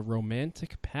Zori have a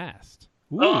romantic past.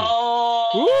 Ooh.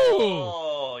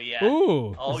 Oh, yeah.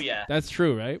 Ooh. Oh, yeah. That's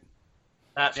true, right?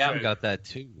 That's We true. got that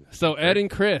too. So Ed and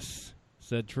Chris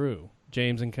said true.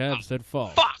 James and Kev said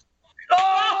false. Fuck!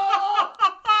 Oh!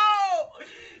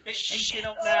 It's shaking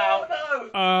up now. Oh,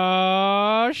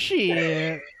 no. Oh,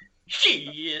 shit.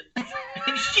 Shit.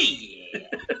 Shit.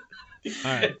 All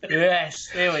right. Yes,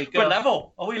 here we go. We're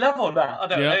level. Are we level now? I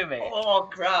don't Yep. know, mate. Oh,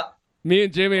 crap. Me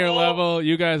and Jimmy are level.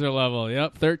 You guys are level.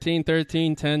 Yep. 13,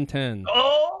 13, 10, 10.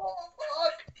 Oh,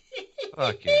 fuck.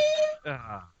 Fuck it.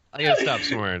 I gotta stop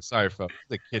swearing. Sorry, folks.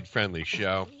 It's a kid-friendly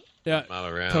show. Yeah.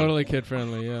 Not around. Totally kid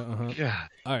friendly. Yeah. Uh-huh. Yeah.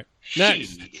 All right.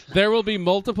 Next, there will be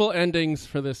multiple endings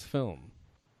for this film.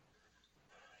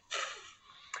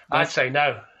 I'd say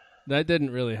no. That didn't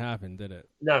really happen, did it?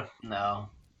 No. No.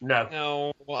 No.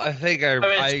 No. Well, I think I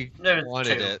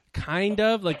wanted two. it. Kind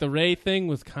of. Like the Ray thing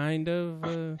was kind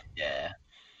of. Yeah.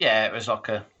 Yeah, it was like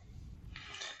a...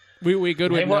 We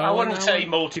good with no I on wouldn't that say one?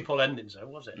 multiple endings, though,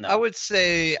 was it? No. I would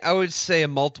say a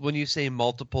multiple. When you say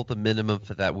multiple, the minimum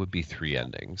for that would be 3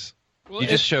 endings. Well, You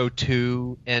just show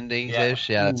 2 endings ish.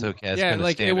 Yeah, that's okay. That's yeah, kinda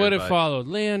like it standard, would have but- followed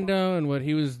Lando and what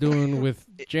he was doing with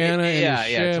Jana and yeah,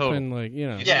 his yeah, ship, totally. and like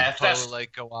Yeah, Totally, that's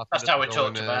like, go off that's into how we the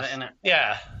talked about wilderness. it, isn't it?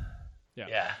 Yeah. Yeah.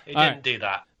 Yeah. He All didn't right. do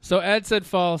that. So Ed said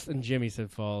false and Jimmy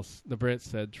said false. The Brit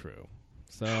said true.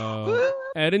 So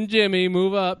Ed and Jimmy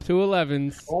move up to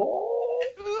 11s.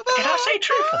 Did I say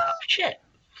true for that? Shit.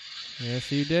 Yes,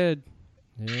 you did.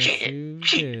 Yes, you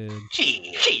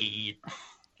did.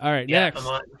 All right, Yeah, next. I'm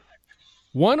right.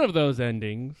 One of those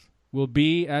endings will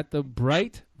be at the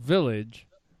Bright Village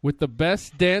with the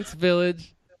best dance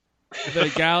village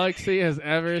the galaxy has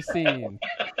ever seen.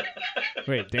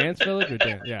 Wait, dance village or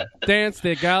dance? Yeah. Dance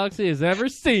the galaxy has ever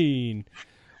seen.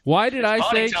 Why did I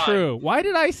party say time. true? Why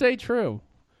did I say true?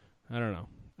 I don't know.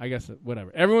 I guess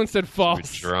whatever. Everyone said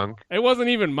false. Drunk. It wasn't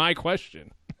even my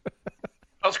question. That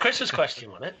was Chris's question,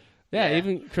 wasn't it? Yeah,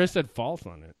 even Chris said false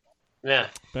on it. Yeah.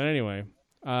 But anyway,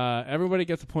 everybody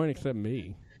gets a point except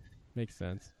me. Makes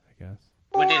sense, I guess.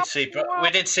 We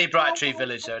did see Bright Tree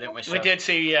Village, though, didn't we? We did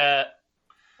see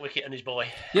Wicket and his boy.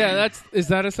 Yeah, is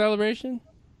that a celebration?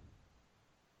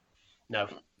 No.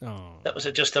 Oh. That was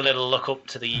just a little look up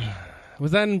to the...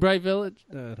 Was that in Bright Village?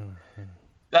 I don't know.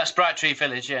 That's Bright Tree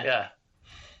Village, yeah. Yeah.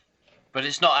 But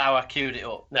it's not how I queued it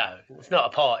up. No, it's not a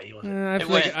party, was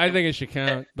it? I think it should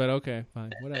count, but okay,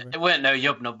 fine, whatever. It weren't no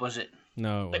Yub Nub, was it?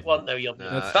 No, It wasn't no young.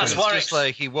 That's It's Warwick's. just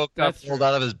like he woke up, pulled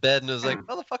out of his bed, and was like,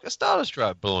 "Motherfucker, Star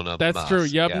Destroyer blowing up." That's Mosque." true.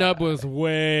 Yub Yeah. Nub was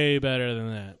way better than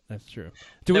that. That's true.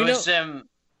 Do There we know? was,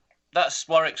 that's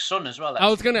Warwick's son as well. I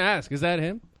was going to ask, is that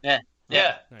him? Yeah.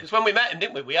 Yeah, because when we met him,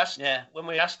 didn't we? We asked Yeah. when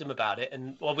we asked him about it,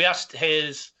 and we asked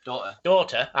his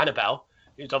daughter Annabelle,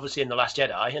 who's obviously in The Last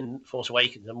Jedi and Force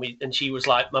Awakens, and she was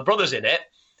like, "My brother's in it,"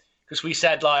 because we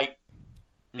said like,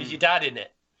 "Is your dad in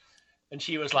it?" And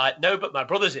she was like, "No, but my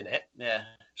brother's in it." Yeah.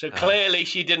 So clearly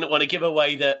she didn't want to give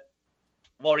away that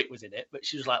Warwick was in it, but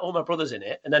she was like, "Oh, my brother's in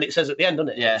it," and then it says at the end,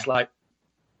 doesn't it? Yeah. It's like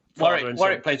father and son.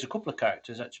 Warwick plays a couple of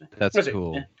characters actually. That's Was it?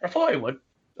 cool. Yeah. I thought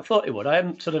he would. I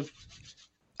am sort of.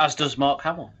 As does Mark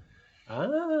Hamill.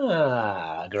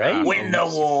 Ah, great. Win the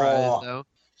war. Surprised, though.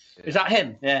 Is that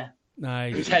him? Yeah.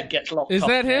 Nice. His head gets locked Is off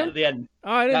that him? at the end.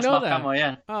 Oh, I didn't That's know Mark that. Hamill,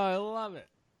 yeah. Oh, I love it.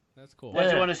 That's cool. What do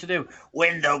you want us to do?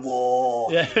 Win the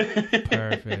war. Yeah.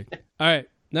 Perfect. All right,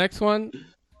 next one.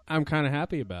 I'm kind of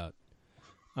happy about.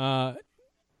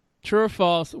 True or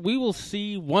false? We will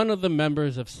see one of the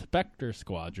members of Spectre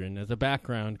Squadron as a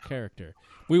background character.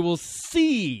 We will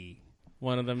see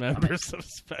one of the members of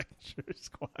Spectre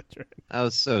Squadron. I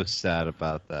was so sad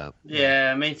about that.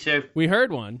 Yeah, me too. We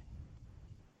heard one.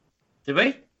 Did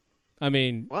we? I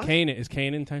mean, What? Kanan is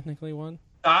Kanan technically one?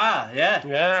 Ah, yeah.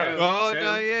 Yeah. True, Oh true.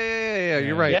 no, yeah.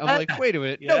 You're right. Yeah. I'm like, wait a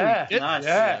minute. No, Yeah. we didn't. Nice.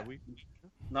 Yeah.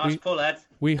 Nice pull, Ed.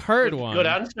 We heard one, Good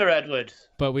answer, Edward.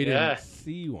 but we Yeah. didn't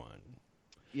see one.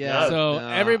 Yeah. So no,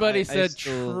 everybody I said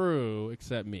still- true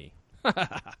except me.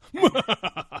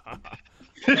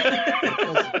 It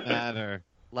doesn't matter.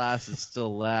 Last is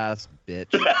still last, bitch.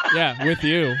 Yeah, with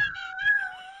you.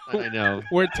 I know.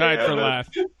 We're tied for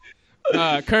last.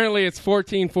 Currently, it's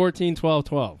 14, 14, 12,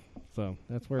 12. So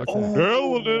that's where it's at.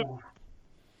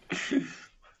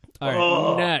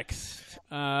 All right, next.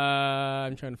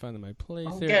 I'm trying to find my place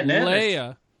here. getting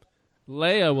nervous.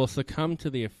 Leia will succumb to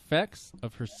the effects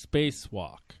of her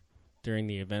spacewalk during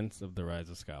the events of The Rise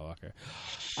of Skywalker.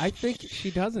 I think she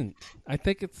doesn't. I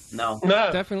think it's No.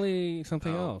 definitely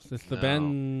something else. It's the No.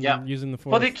 Ben Yeah. using the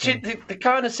Force. Well, they thing.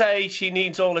 kind of say she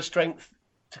needs all her strength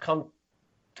to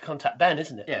contact Ben,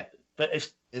 isn't it? Yeah. But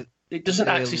it doesn't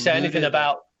they actually say anything alluded-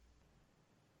 about.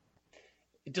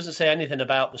 It doesn't say anything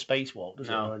about the spacewalk, does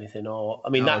it, No. or anything? Or I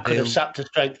mean, No, that could they- have sapped her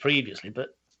strength previously, but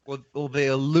Well, they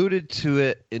alluded to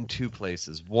it in 2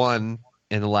 places. One,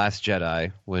 in The Last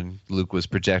Jedi, when Luke was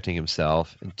projecting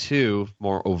himself. And 2,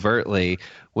 more overtly,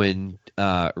 when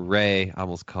Rey, I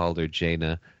almost called her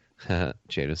Jaina,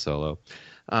 Jaina Solo.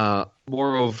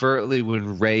 More overtly,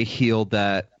 when Rey healed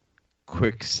that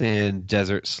quicksand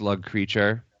desert slug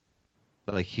creature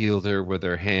like healed her with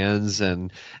her hands,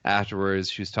 and afterwards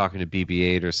she was talking to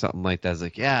BB-8 or something like that. It's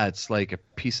like, yeah, it's like a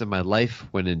piece of my life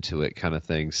went into it, kind of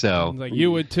thing. So like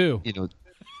you would too,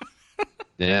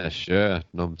 Yeah, sure.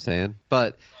 Know what I'm saying?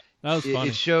 But that was funny.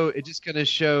 It just kind of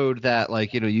showed that,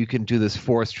 like, you can do this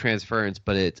forced transference,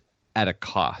 but it's at a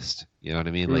cost. You know what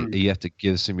I mean? Like, you have to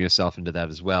give some of yourself into that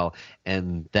as well.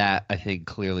 And that, I think,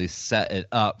 clearly set it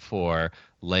up for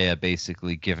Leia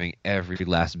basically giving every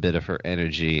last bit of her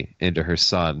energy into her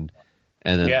son.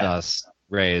 And then thus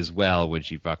Rey as well when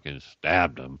she fucking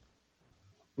stabbed him.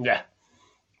 Yeah.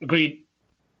 Agreed.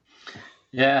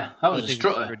 Yeah, that was a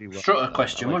Strutter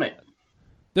question, wasn't it?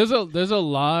 There's a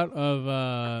lot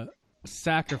of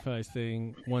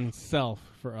sacrificing oneself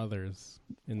for others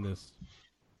in this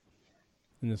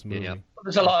movie. Yeah.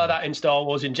 There's a lot of that in Star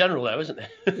Wars in general, though, isn't there?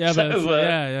 Yeah, So, but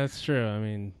that's true. I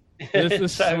mean, this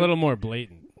is a little more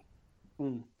blatant.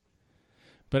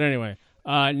 But anyway,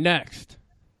 next,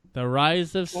 The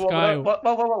Rise of Skywalker.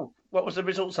 Whoa. What was the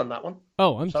results on that one?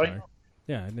 Oh, I'm sorry.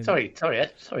 Yeah, Sorry,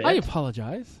 Ed. I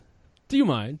apologize. Do you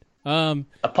mind?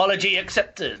 Apology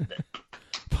accepted.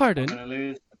 Pardon.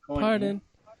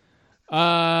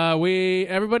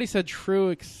 Everybody said true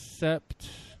except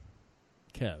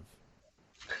Kev.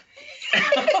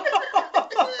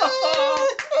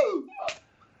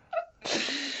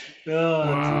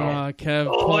 Kev.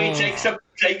 He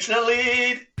takes the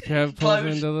lead. Kev pulls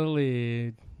into the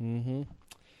lead. Mm-hmm.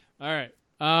 All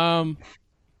right.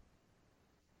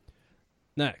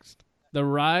 Next, The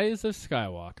Rise of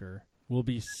Skywalker will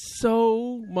be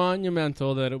so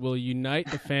monumental that it will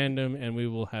unite the fandom, and we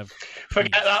will have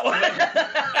forget that one.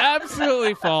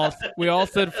 Absolutely false. We all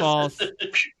said false.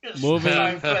 Moving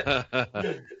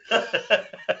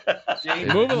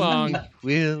along.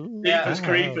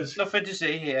 Creepers. Nothing to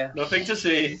see here. Nothing to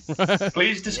see.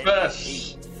 Please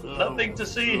disperse. Nothing to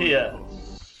see here.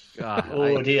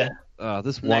 God, dear.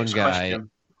 This one Next guy. question.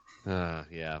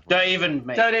 Yeah. Don't even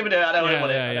do it. I don't even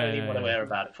want to hear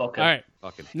about it. Fuck it. All right.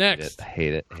 Fucking Next.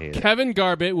 Hate it. Kevin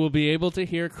Garbutt will be able to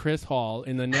hear Chris Hall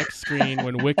in the next screen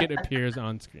when Wicket appears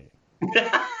on screen.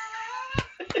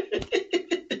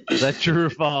 Is that true or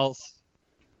false?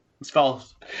 It's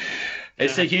false.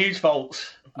 It's a huge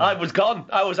false. I was gone.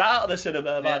 I was out of the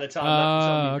cinema by the time that was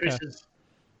on Chris's.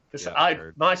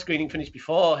 Because my screening finished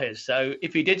before his, so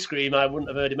if he did scream, I wouldn't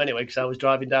have heard him anyway because I was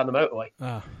driving down the motorway.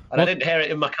 I didn't hear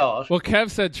it in my car. Well, Kev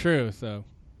said true, so.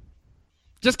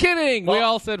 Just kidding! What? We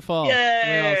all said false.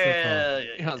 Yeah.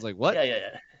 I was like, what?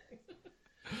 Yeah.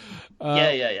 All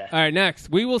right, next.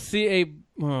 We will see a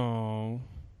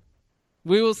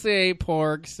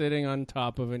porg sitting on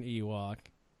top of an Ewok.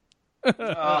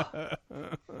 I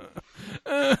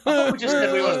thought we just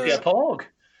said we wanted to be a porg.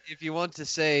 If you want to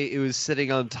say it was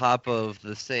sitting on top of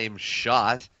the same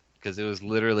shot, because it was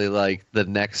literally like the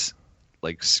next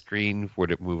screen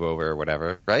would it move over or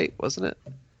whatever, right? Wasn't it?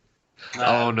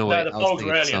 No, wait. I was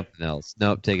thinking something else.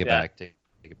 Nope, take it back. Take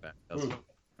it back.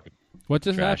 What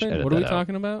just happened? What are we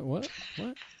talking about? What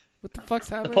the fuck's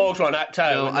happening? The porg's run out.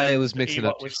 No, I was mixing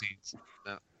up two scenes.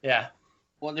 No. Yeah.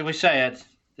 What did we say, Ed?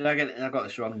 Did I get it? I got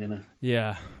this wrong, didn't I?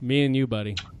 Yeah, me and you,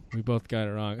 buddy. We both got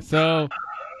it wrong. So,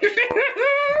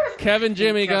 Kevin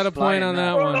Jimmy got a point on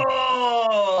that one.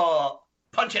 Oh,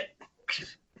 punch it.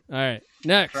 All right,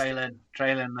 next.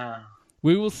 Trailing now.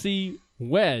 We will see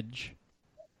Wedge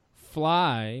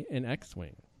fly an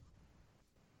X-Wing.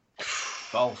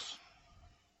 False.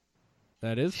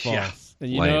 That is false. Yeah.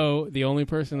 And you know the only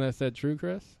person that said true,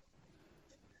 Chris?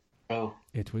 Oh.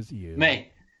 It was you.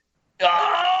 Me. The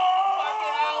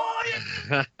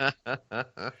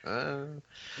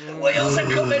wheels are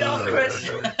coming off, Chris.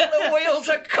 The wheels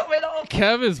are coming off.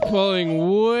 Kev is pulling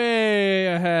way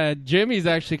ahead. Jimmy's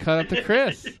actually caught up to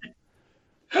Chris.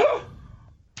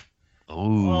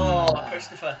 Oh,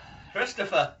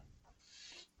 Christopher.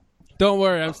 Don't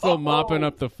worry, I'm still mopping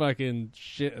up the fucking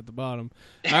shit at the bottom.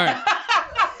 All right.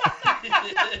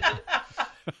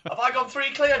 Have I gone 3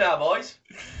 clear now, boys?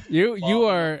 You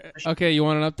are okay. You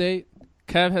want an update?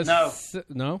 Kev has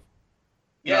no.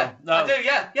 Yeah, no. I do.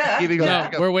 Yeah.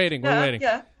 No, we're waiting.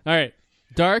 Yeah. All right.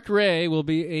 Dark Ray will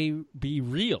be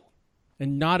real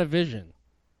and not a vision.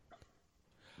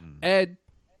 Ed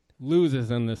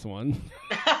loses in this one.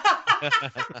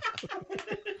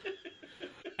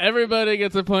 Everybody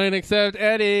gets a point except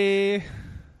Eddie.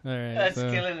 All right. That's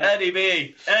killing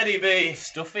it. Eddie B.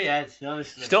 Stuffy Ed.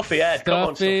 Honestly. Stuffy Ed. Come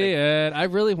on, Stuffy Ed. I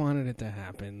really wanted it to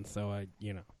happen, so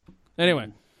Anyway.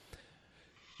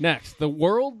 Next, the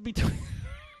world between.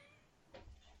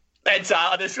 Ed's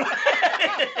out of this one.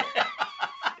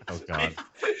 Oh, God.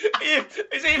 He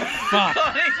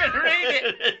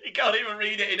can't even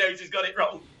read it. He knows he's got it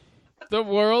wrong. The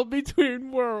world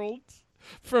between worlds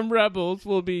from Rebels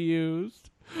will be used.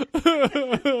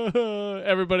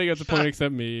 Everybody gets a point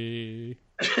except me.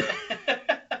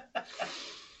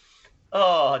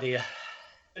 Oh dear,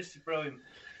 this is brilliant.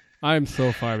 I'm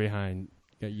so far behind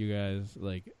you guys.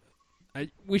 Like,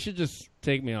 we should just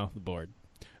take me off the board.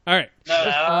 All right.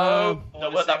 No,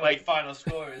 don't work that way. Final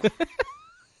score is.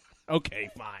 Okay,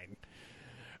 fine.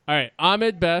 All right.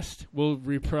 Ahmed Best will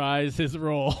reprise his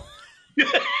role.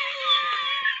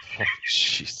 Oh,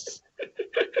 jeez.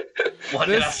 What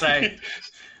did I say?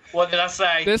 What did I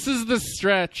say? This is the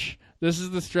stretch. This is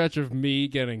the stretch of me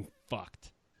getting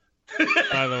fucked.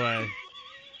 By the way.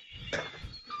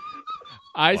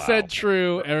 I said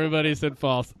true. Everybody said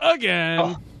false.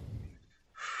 Again.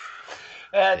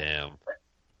 Damn.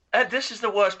 This is the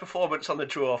worst performance on the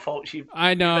true or false you've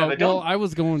I know. ever done. Well, I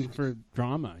was going for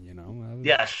drama, you know.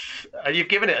 Yes. You've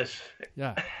given it us.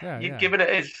 Yeah. You've given it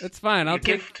us. It's fine. I'll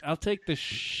gift. take the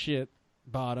shit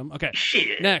bottom. Okay.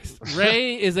 Shit. Next.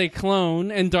 Rey is a clone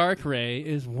and Dark Rey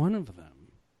is one of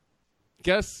them.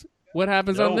 Guess what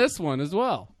happens on this one as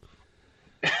well?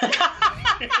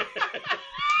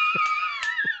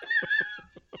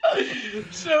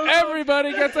 So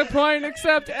everybody gets a point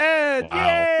except Ed. Wow.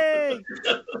 Yay!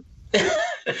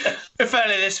 If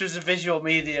only this was a visual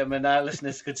medium and our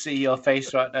listeners could see your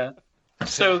face right now.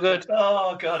 So good.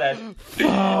 Oh God, Ed.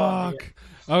 Fuck.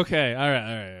 Okay. All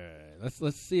right.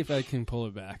 Let's see if I can pull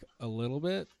it back a little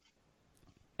bit.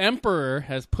 Emperor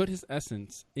has put his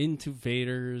essence into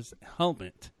Vader's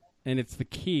helmet, and it's the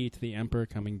key to the Emperor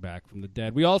coming back from the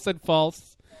dead. We all said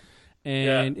false,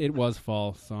 and it was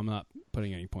false, so I'm not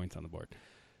putting any points on the board.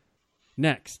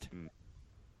 Next.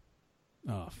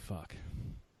 Oh, fuck.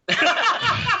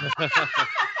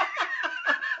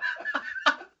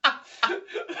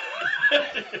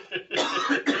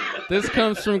 This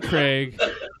comes from Craig.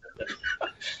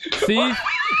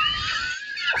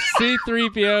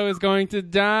 C-3PO is going to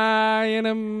die in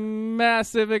a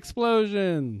massive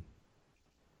explosion.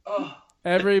 Oh.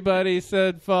 Everybody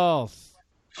said false.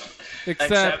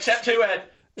 Except who, Ed?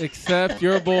 Except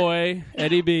your boy,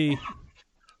 Eddie B.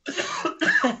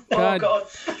 Oh, God.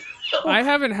 I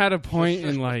haven't had a point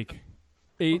in like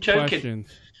 8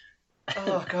 questions.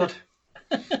 Oh, God.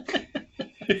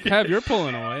 Kev, you're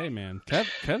pulling away, man.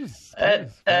 Kev's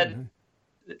Ed,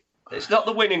 it's not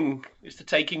the winning, it's the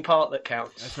taking part that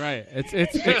counts. That's right.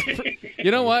 It's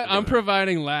you know what? I'm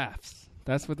providing laughs.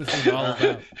 That's what this is all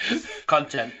about.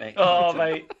 Content, mate. Oh,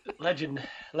 mate.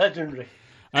 Legendary.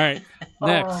 All right.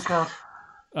 Next. Oh,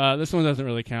 God. This one doesn't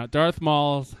really count. Darth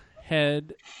Maul's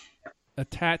head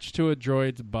attached to a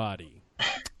droid's body.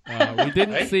 We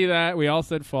didn't see that. We all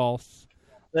said false.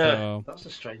 Yeah, so that's a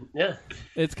strange. Yeah.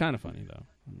 It's kind of funny,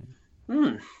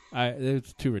 though.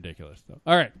 It's too ridiculous, though.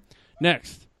 All right.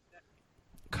 Next.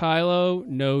 Kylo,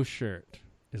 no shirt,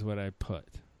 is what I put.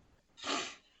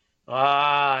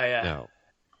 Ah, yeah. No.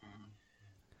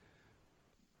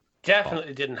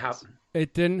 Definitely didn't happen.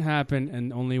 It didn't happen,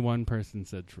 and only one person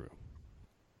said true.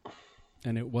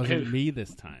 And it wasn't me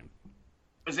this time.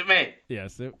 Was it me?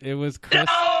 Yes, it was Chris.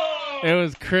 No! It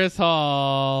was Chris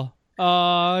Hall.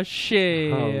 Oh,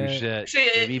 shit. Oh, shit. See,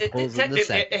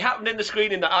 it happened in the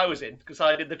screening that I was in, because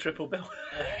I did the triple bill.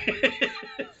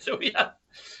 So we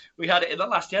had it in The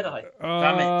Last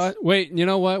Jedi. Wait, you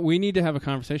know what? We need to have a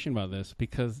conversation about this,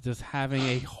 because does having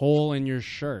a hole in your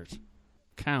shirt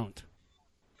count?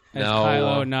 As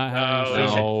Kylo not having a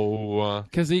shirt? No.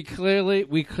 Because we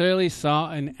clearly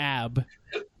saw an ab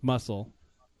muscle.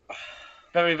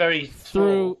 Very, very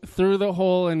through the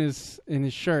hole in his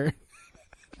shirt.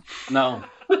 No.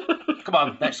 Come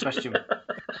on, next question.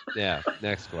 Yeah,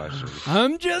 next question.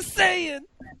 I'm just saying.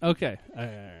 Okay.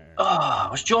 I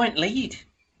was joint lead.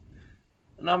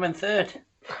 And I'm in third.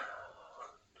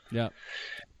 Yep.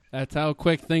 That's how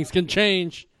quick things can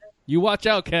change. You watch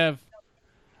out, Kev.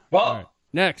 What? Right.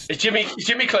 Next. Is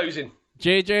Jimmy closing?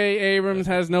 J.J. Abrams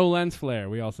has no lens flare.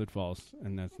 We all said false,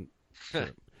 and that's true.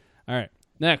 All right.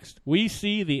 Next, we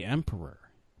see the Emperor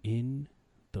in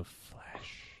the flesh.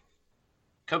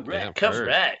 Correct.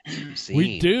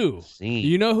 We do.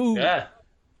 You know who,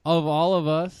 of all of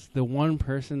us, the one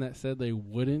person that said they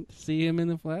wouldn't see him in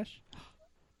the flesh?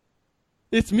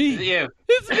 It's me. Is it you?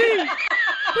 It's me.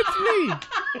 It's me.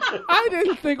 I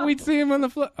didn't think we'd see him in the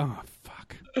flesh. Oh,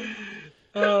 fuck.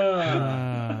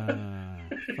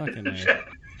 Fucking A.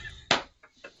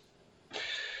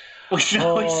 We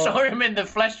saw him in the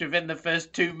flesh within the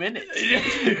first 2 minutes.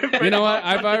 You know what?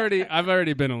 I've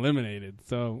already been eliminated,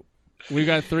 so we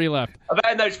got 3 left. I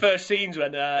bet in those first scenes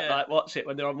when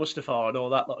when they're on Mustafar and all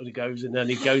that lot, he goes and then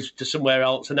he goes to somewhere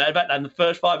else, and I bet in the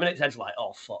first 5 minutes, Ed's like,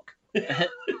 oh fuck.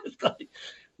 It's like,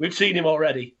 We've seen him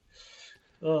already.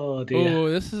 Oh, dear. Oh,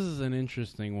 this is an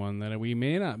interesting one that we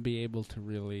may not be able to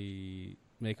really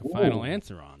make a final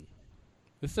answer on.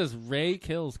 This says Rey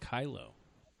kills Kylo.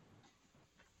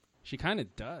 She kind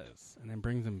of does, and then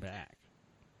brings him back.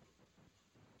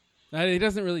 He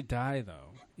doesn't really die,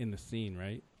 though, in the scene,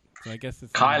 right? So I guess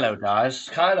it's... Kylo dies.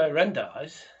 Kylo Ren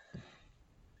dies.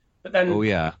 But then... Oh,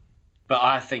 yeah. But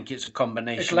I think it's a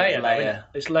combination It's Leia. of Leia.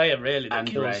 It's Leia, really, that and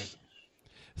kills... Rey.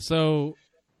 So,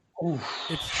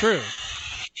 it's true,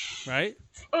 right?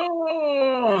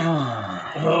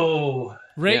 Oh.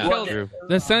 Rey Yeah, kills... true.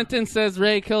 The sentence says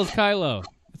Rey kills Kylo.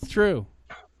 It's true.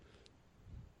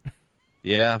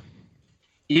 Yeah.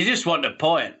 You just want a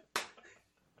point.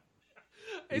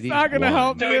 It's not going to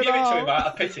help me Don't at give it to all. him out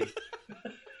of pity.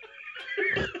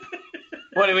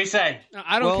 What do we say?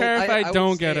 I don't care if I would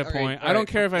don't say, get a all right, point. all I don't right,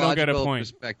 care if I don't get a logical point.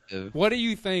 Perspective. What do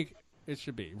you think it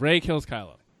should be? Rey kills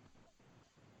Kylo.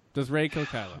 Does Rey kill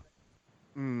Kylo?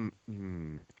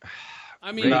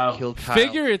 I mean, Rey killed Kylo.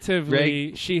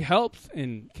 figuratively, she helps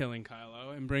in killing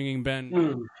Kylo and bringing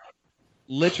Ben.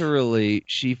 Literally,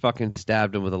 she fucking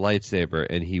stabbed him with a lightsaber,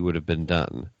 and he would have been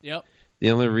done. Yep. The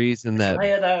only reason that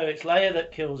Leia, though. It's Leia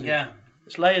that kills him. Yeah.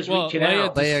 It's Leia's reaching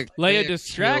out. Leia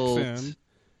distracts killed him.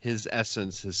 his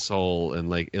essence, his soul,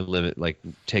 and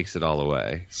takes it all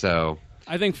away. So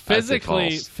I think I'd say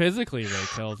physically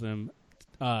false. Rey kills him,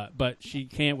 but she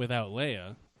can't without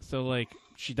Leia. So like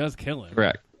she does kill him.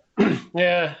 Correct.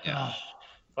 Yeah. Oh,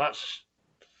 that's...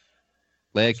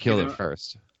 Leia killed him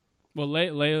first. Well,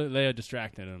 Leia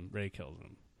distracted him. Rey kills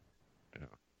him. Yeah.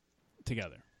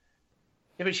 Together.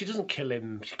 Yeah, but she doesn't kill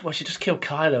him. Well, she just killed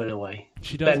Kylo in a way.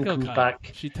 She does Ben kill comes Kylo.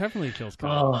 back. She definitely kills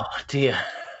Kylo. Oh, dear.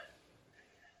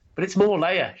 But it's more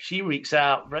Leia. She reeks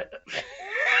out.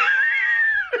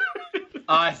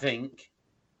 I think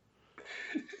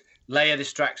Leia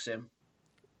distracts him.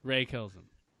 Rey kills him.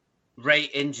 Rey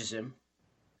injures him.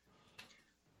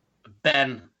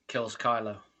 Ben kills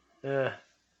Kylo. Yeah.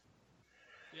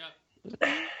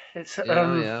 Yep. It's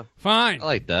Yeah. Fine. I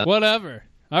like that. Whatever.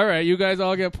 All right, you guys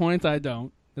all get points. I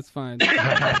don't. It's fine.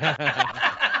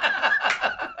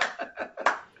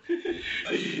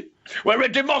 We're a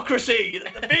democracy.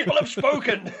 The people have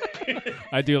spoken.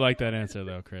 I do like that answer,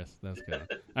 though, Chris. That's good.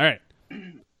 All right.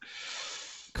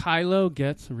 Kylo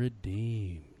gets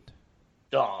redeemed.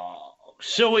 Oh,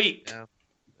 sweet. Yeah.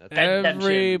 That's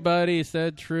Everybody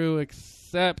said true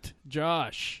except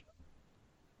Josh.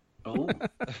 Oh.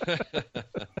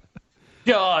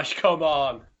 Josh, come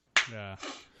on. Yeah.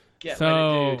 Get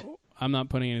So ready, dude. I'm not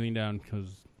putting anything down because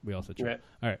we all said true. Right.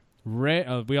 All right.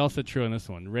 Rey. We all said true on this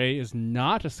one. Rey is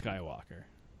not a Skywalker.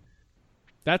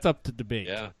 That's up to debate.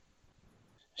 Yeah.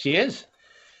 She is.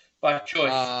 By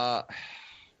choice.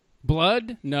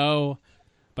 Blood? No.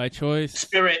 By choice?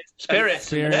 Spirit. Spirit.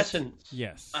 Essence.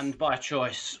 Yes. And by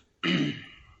choice.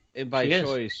 And by She is.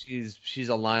 choice, she's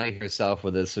aligning herself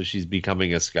with it, so she's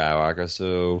becoming a Skywalker.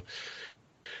 So,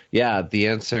 yeah, the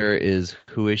answer is,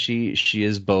 who is she? She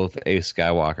is both a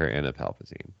Skywalker and a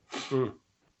Palpatine. All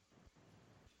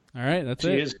right, that's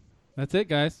She it. is. That's it,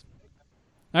 guys.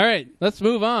 All right, let's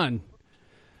move on.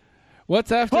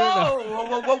 What's after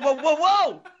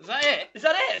Whoa! Is that it? Is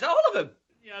that all of them?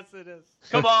 Yes, it is.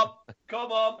 Come on.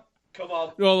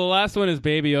 Well, the last one is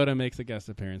Baby Yoda makes a guest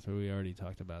appearance, but we already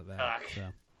talked about that. So.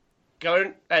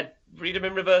 Go and read them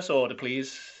in reverse order,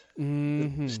 please.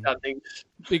 Mhm. Standings.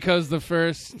 Because the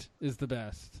first is the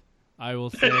best. I will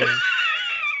say.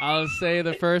 I'll say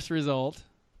the first result.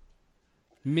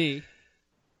 Me.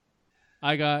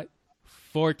 I got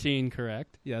 14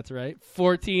 correct. Yeah, that's right.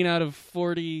 14 out of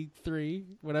 43,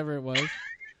 whatever it was.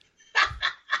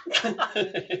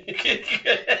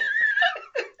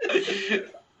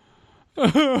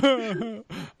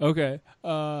 Okay.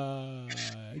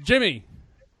 Jimmy.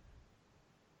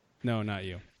 No, not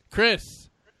you.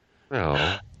 Chris.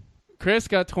 Oh. Chris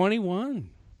got 21.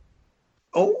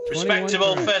 Oh, 21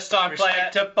 Respectable correct. first time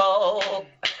player. Respectable.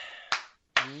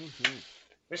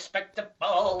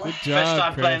 Respectable. Good job, First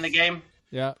time Chris. playing the game.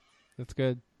 Yeah, that's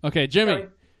good. Okay, Jimmy.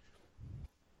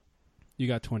 You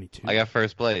got 22. I got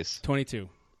first place. 22.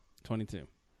 22.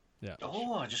 Yeah.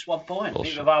 Oh, just 1 point.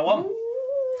 Bullshit. Neither have I won.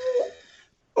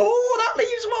 Oh, that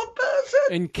leaves one person.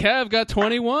 And Kev got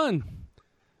 21.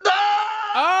 No!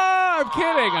 Oh,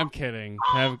 I'm kidding.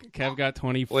 Kev got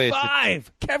 25. Wait,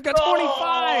 Kev got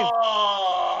 25.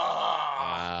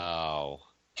 Wow.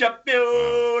 Chop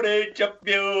beauty.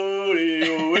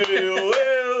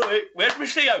 Where's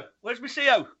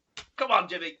Macio? Come on,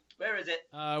 Jimmy. Where is it?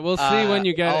 We'll see when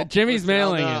you get it. Jimmy's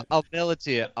mailing it. I'll mail it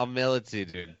to you.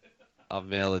 Dude. I'll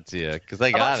mail it to you because I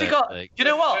I've got actually it. got. Like, You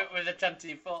know what? With a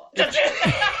 10T4.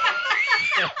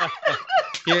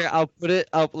 here, I'll put it.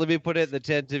 Let me put it in the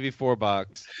 10TV4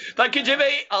 box. Thank you,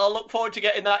 Jimmy. I'll look forward to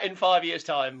getting that in 5 years'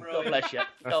 time. God bless you.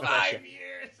 God bless you. 5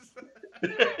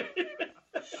 years.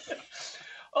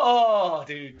 Oh,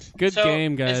 dude. Good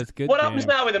game, guys. Good What game. happens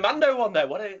now with the Mando one,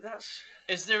 though?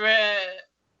 Is there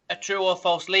a true or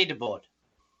false leaderboard?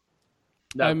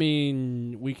 No. I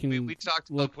mean, we can. We talked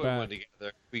about look putting one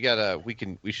together.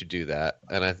 We should do that,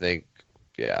 and I think,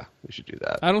 yeah, we should do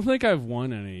that. I don't think I've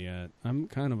won any yet. I'm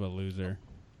kind of a loser.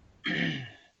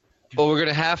 Well, we're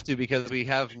gonna have to because we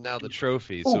have now the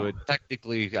trophy. So it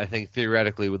technically, I think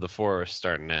theoretically, with the forest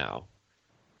starting now.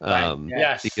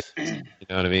 Yes. Because, you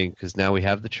know what I mean? Because now we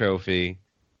have the trophy,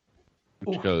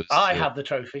 which goes. I have the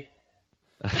trophy.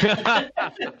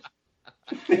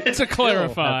 To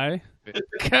clarify,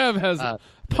 Kev has At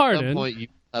pardon. some point, you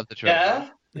have the trophy.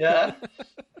 Yeah.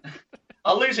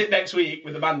 I'll lose it next week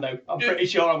with the Mando. I'm pretty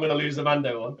sure I'm going to lose the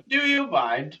Mando one. Do you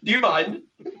mind? Do you mind?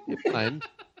 Fine.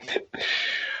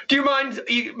 Do you mind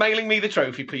mailing me the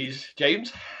trophy, please,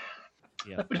 James?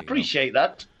 Yeah, I would appreciate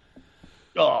that.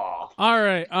 Oh. All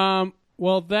right.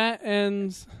 Well, that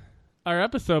ends our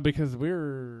episode because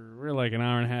we're like an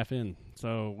hour and a half in,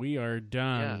 so we are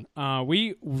done.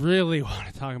 We really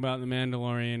want to talk about The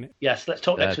Mandalorian. Yes, let's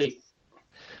talk next week.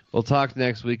 We'll talk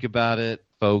next week about it,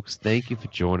 folks. Thank you for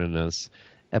joining us.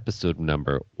 Episode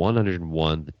number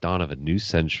 101, the dawn of a new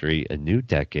century, a new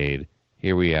decade.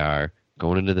 Here we are,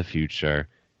 going into the future.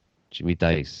 Jimmy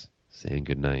Dice saying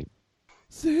goodnight.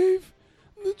 Save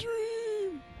the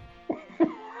dream.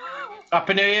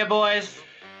 Happy New Year, boys.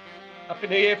 Happy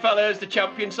New Year, fellas. The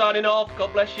champion signing off.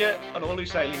 God bless you, and all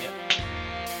who's sailing you.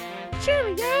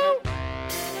 Cheerio.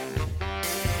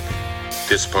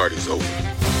 This party's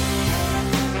over.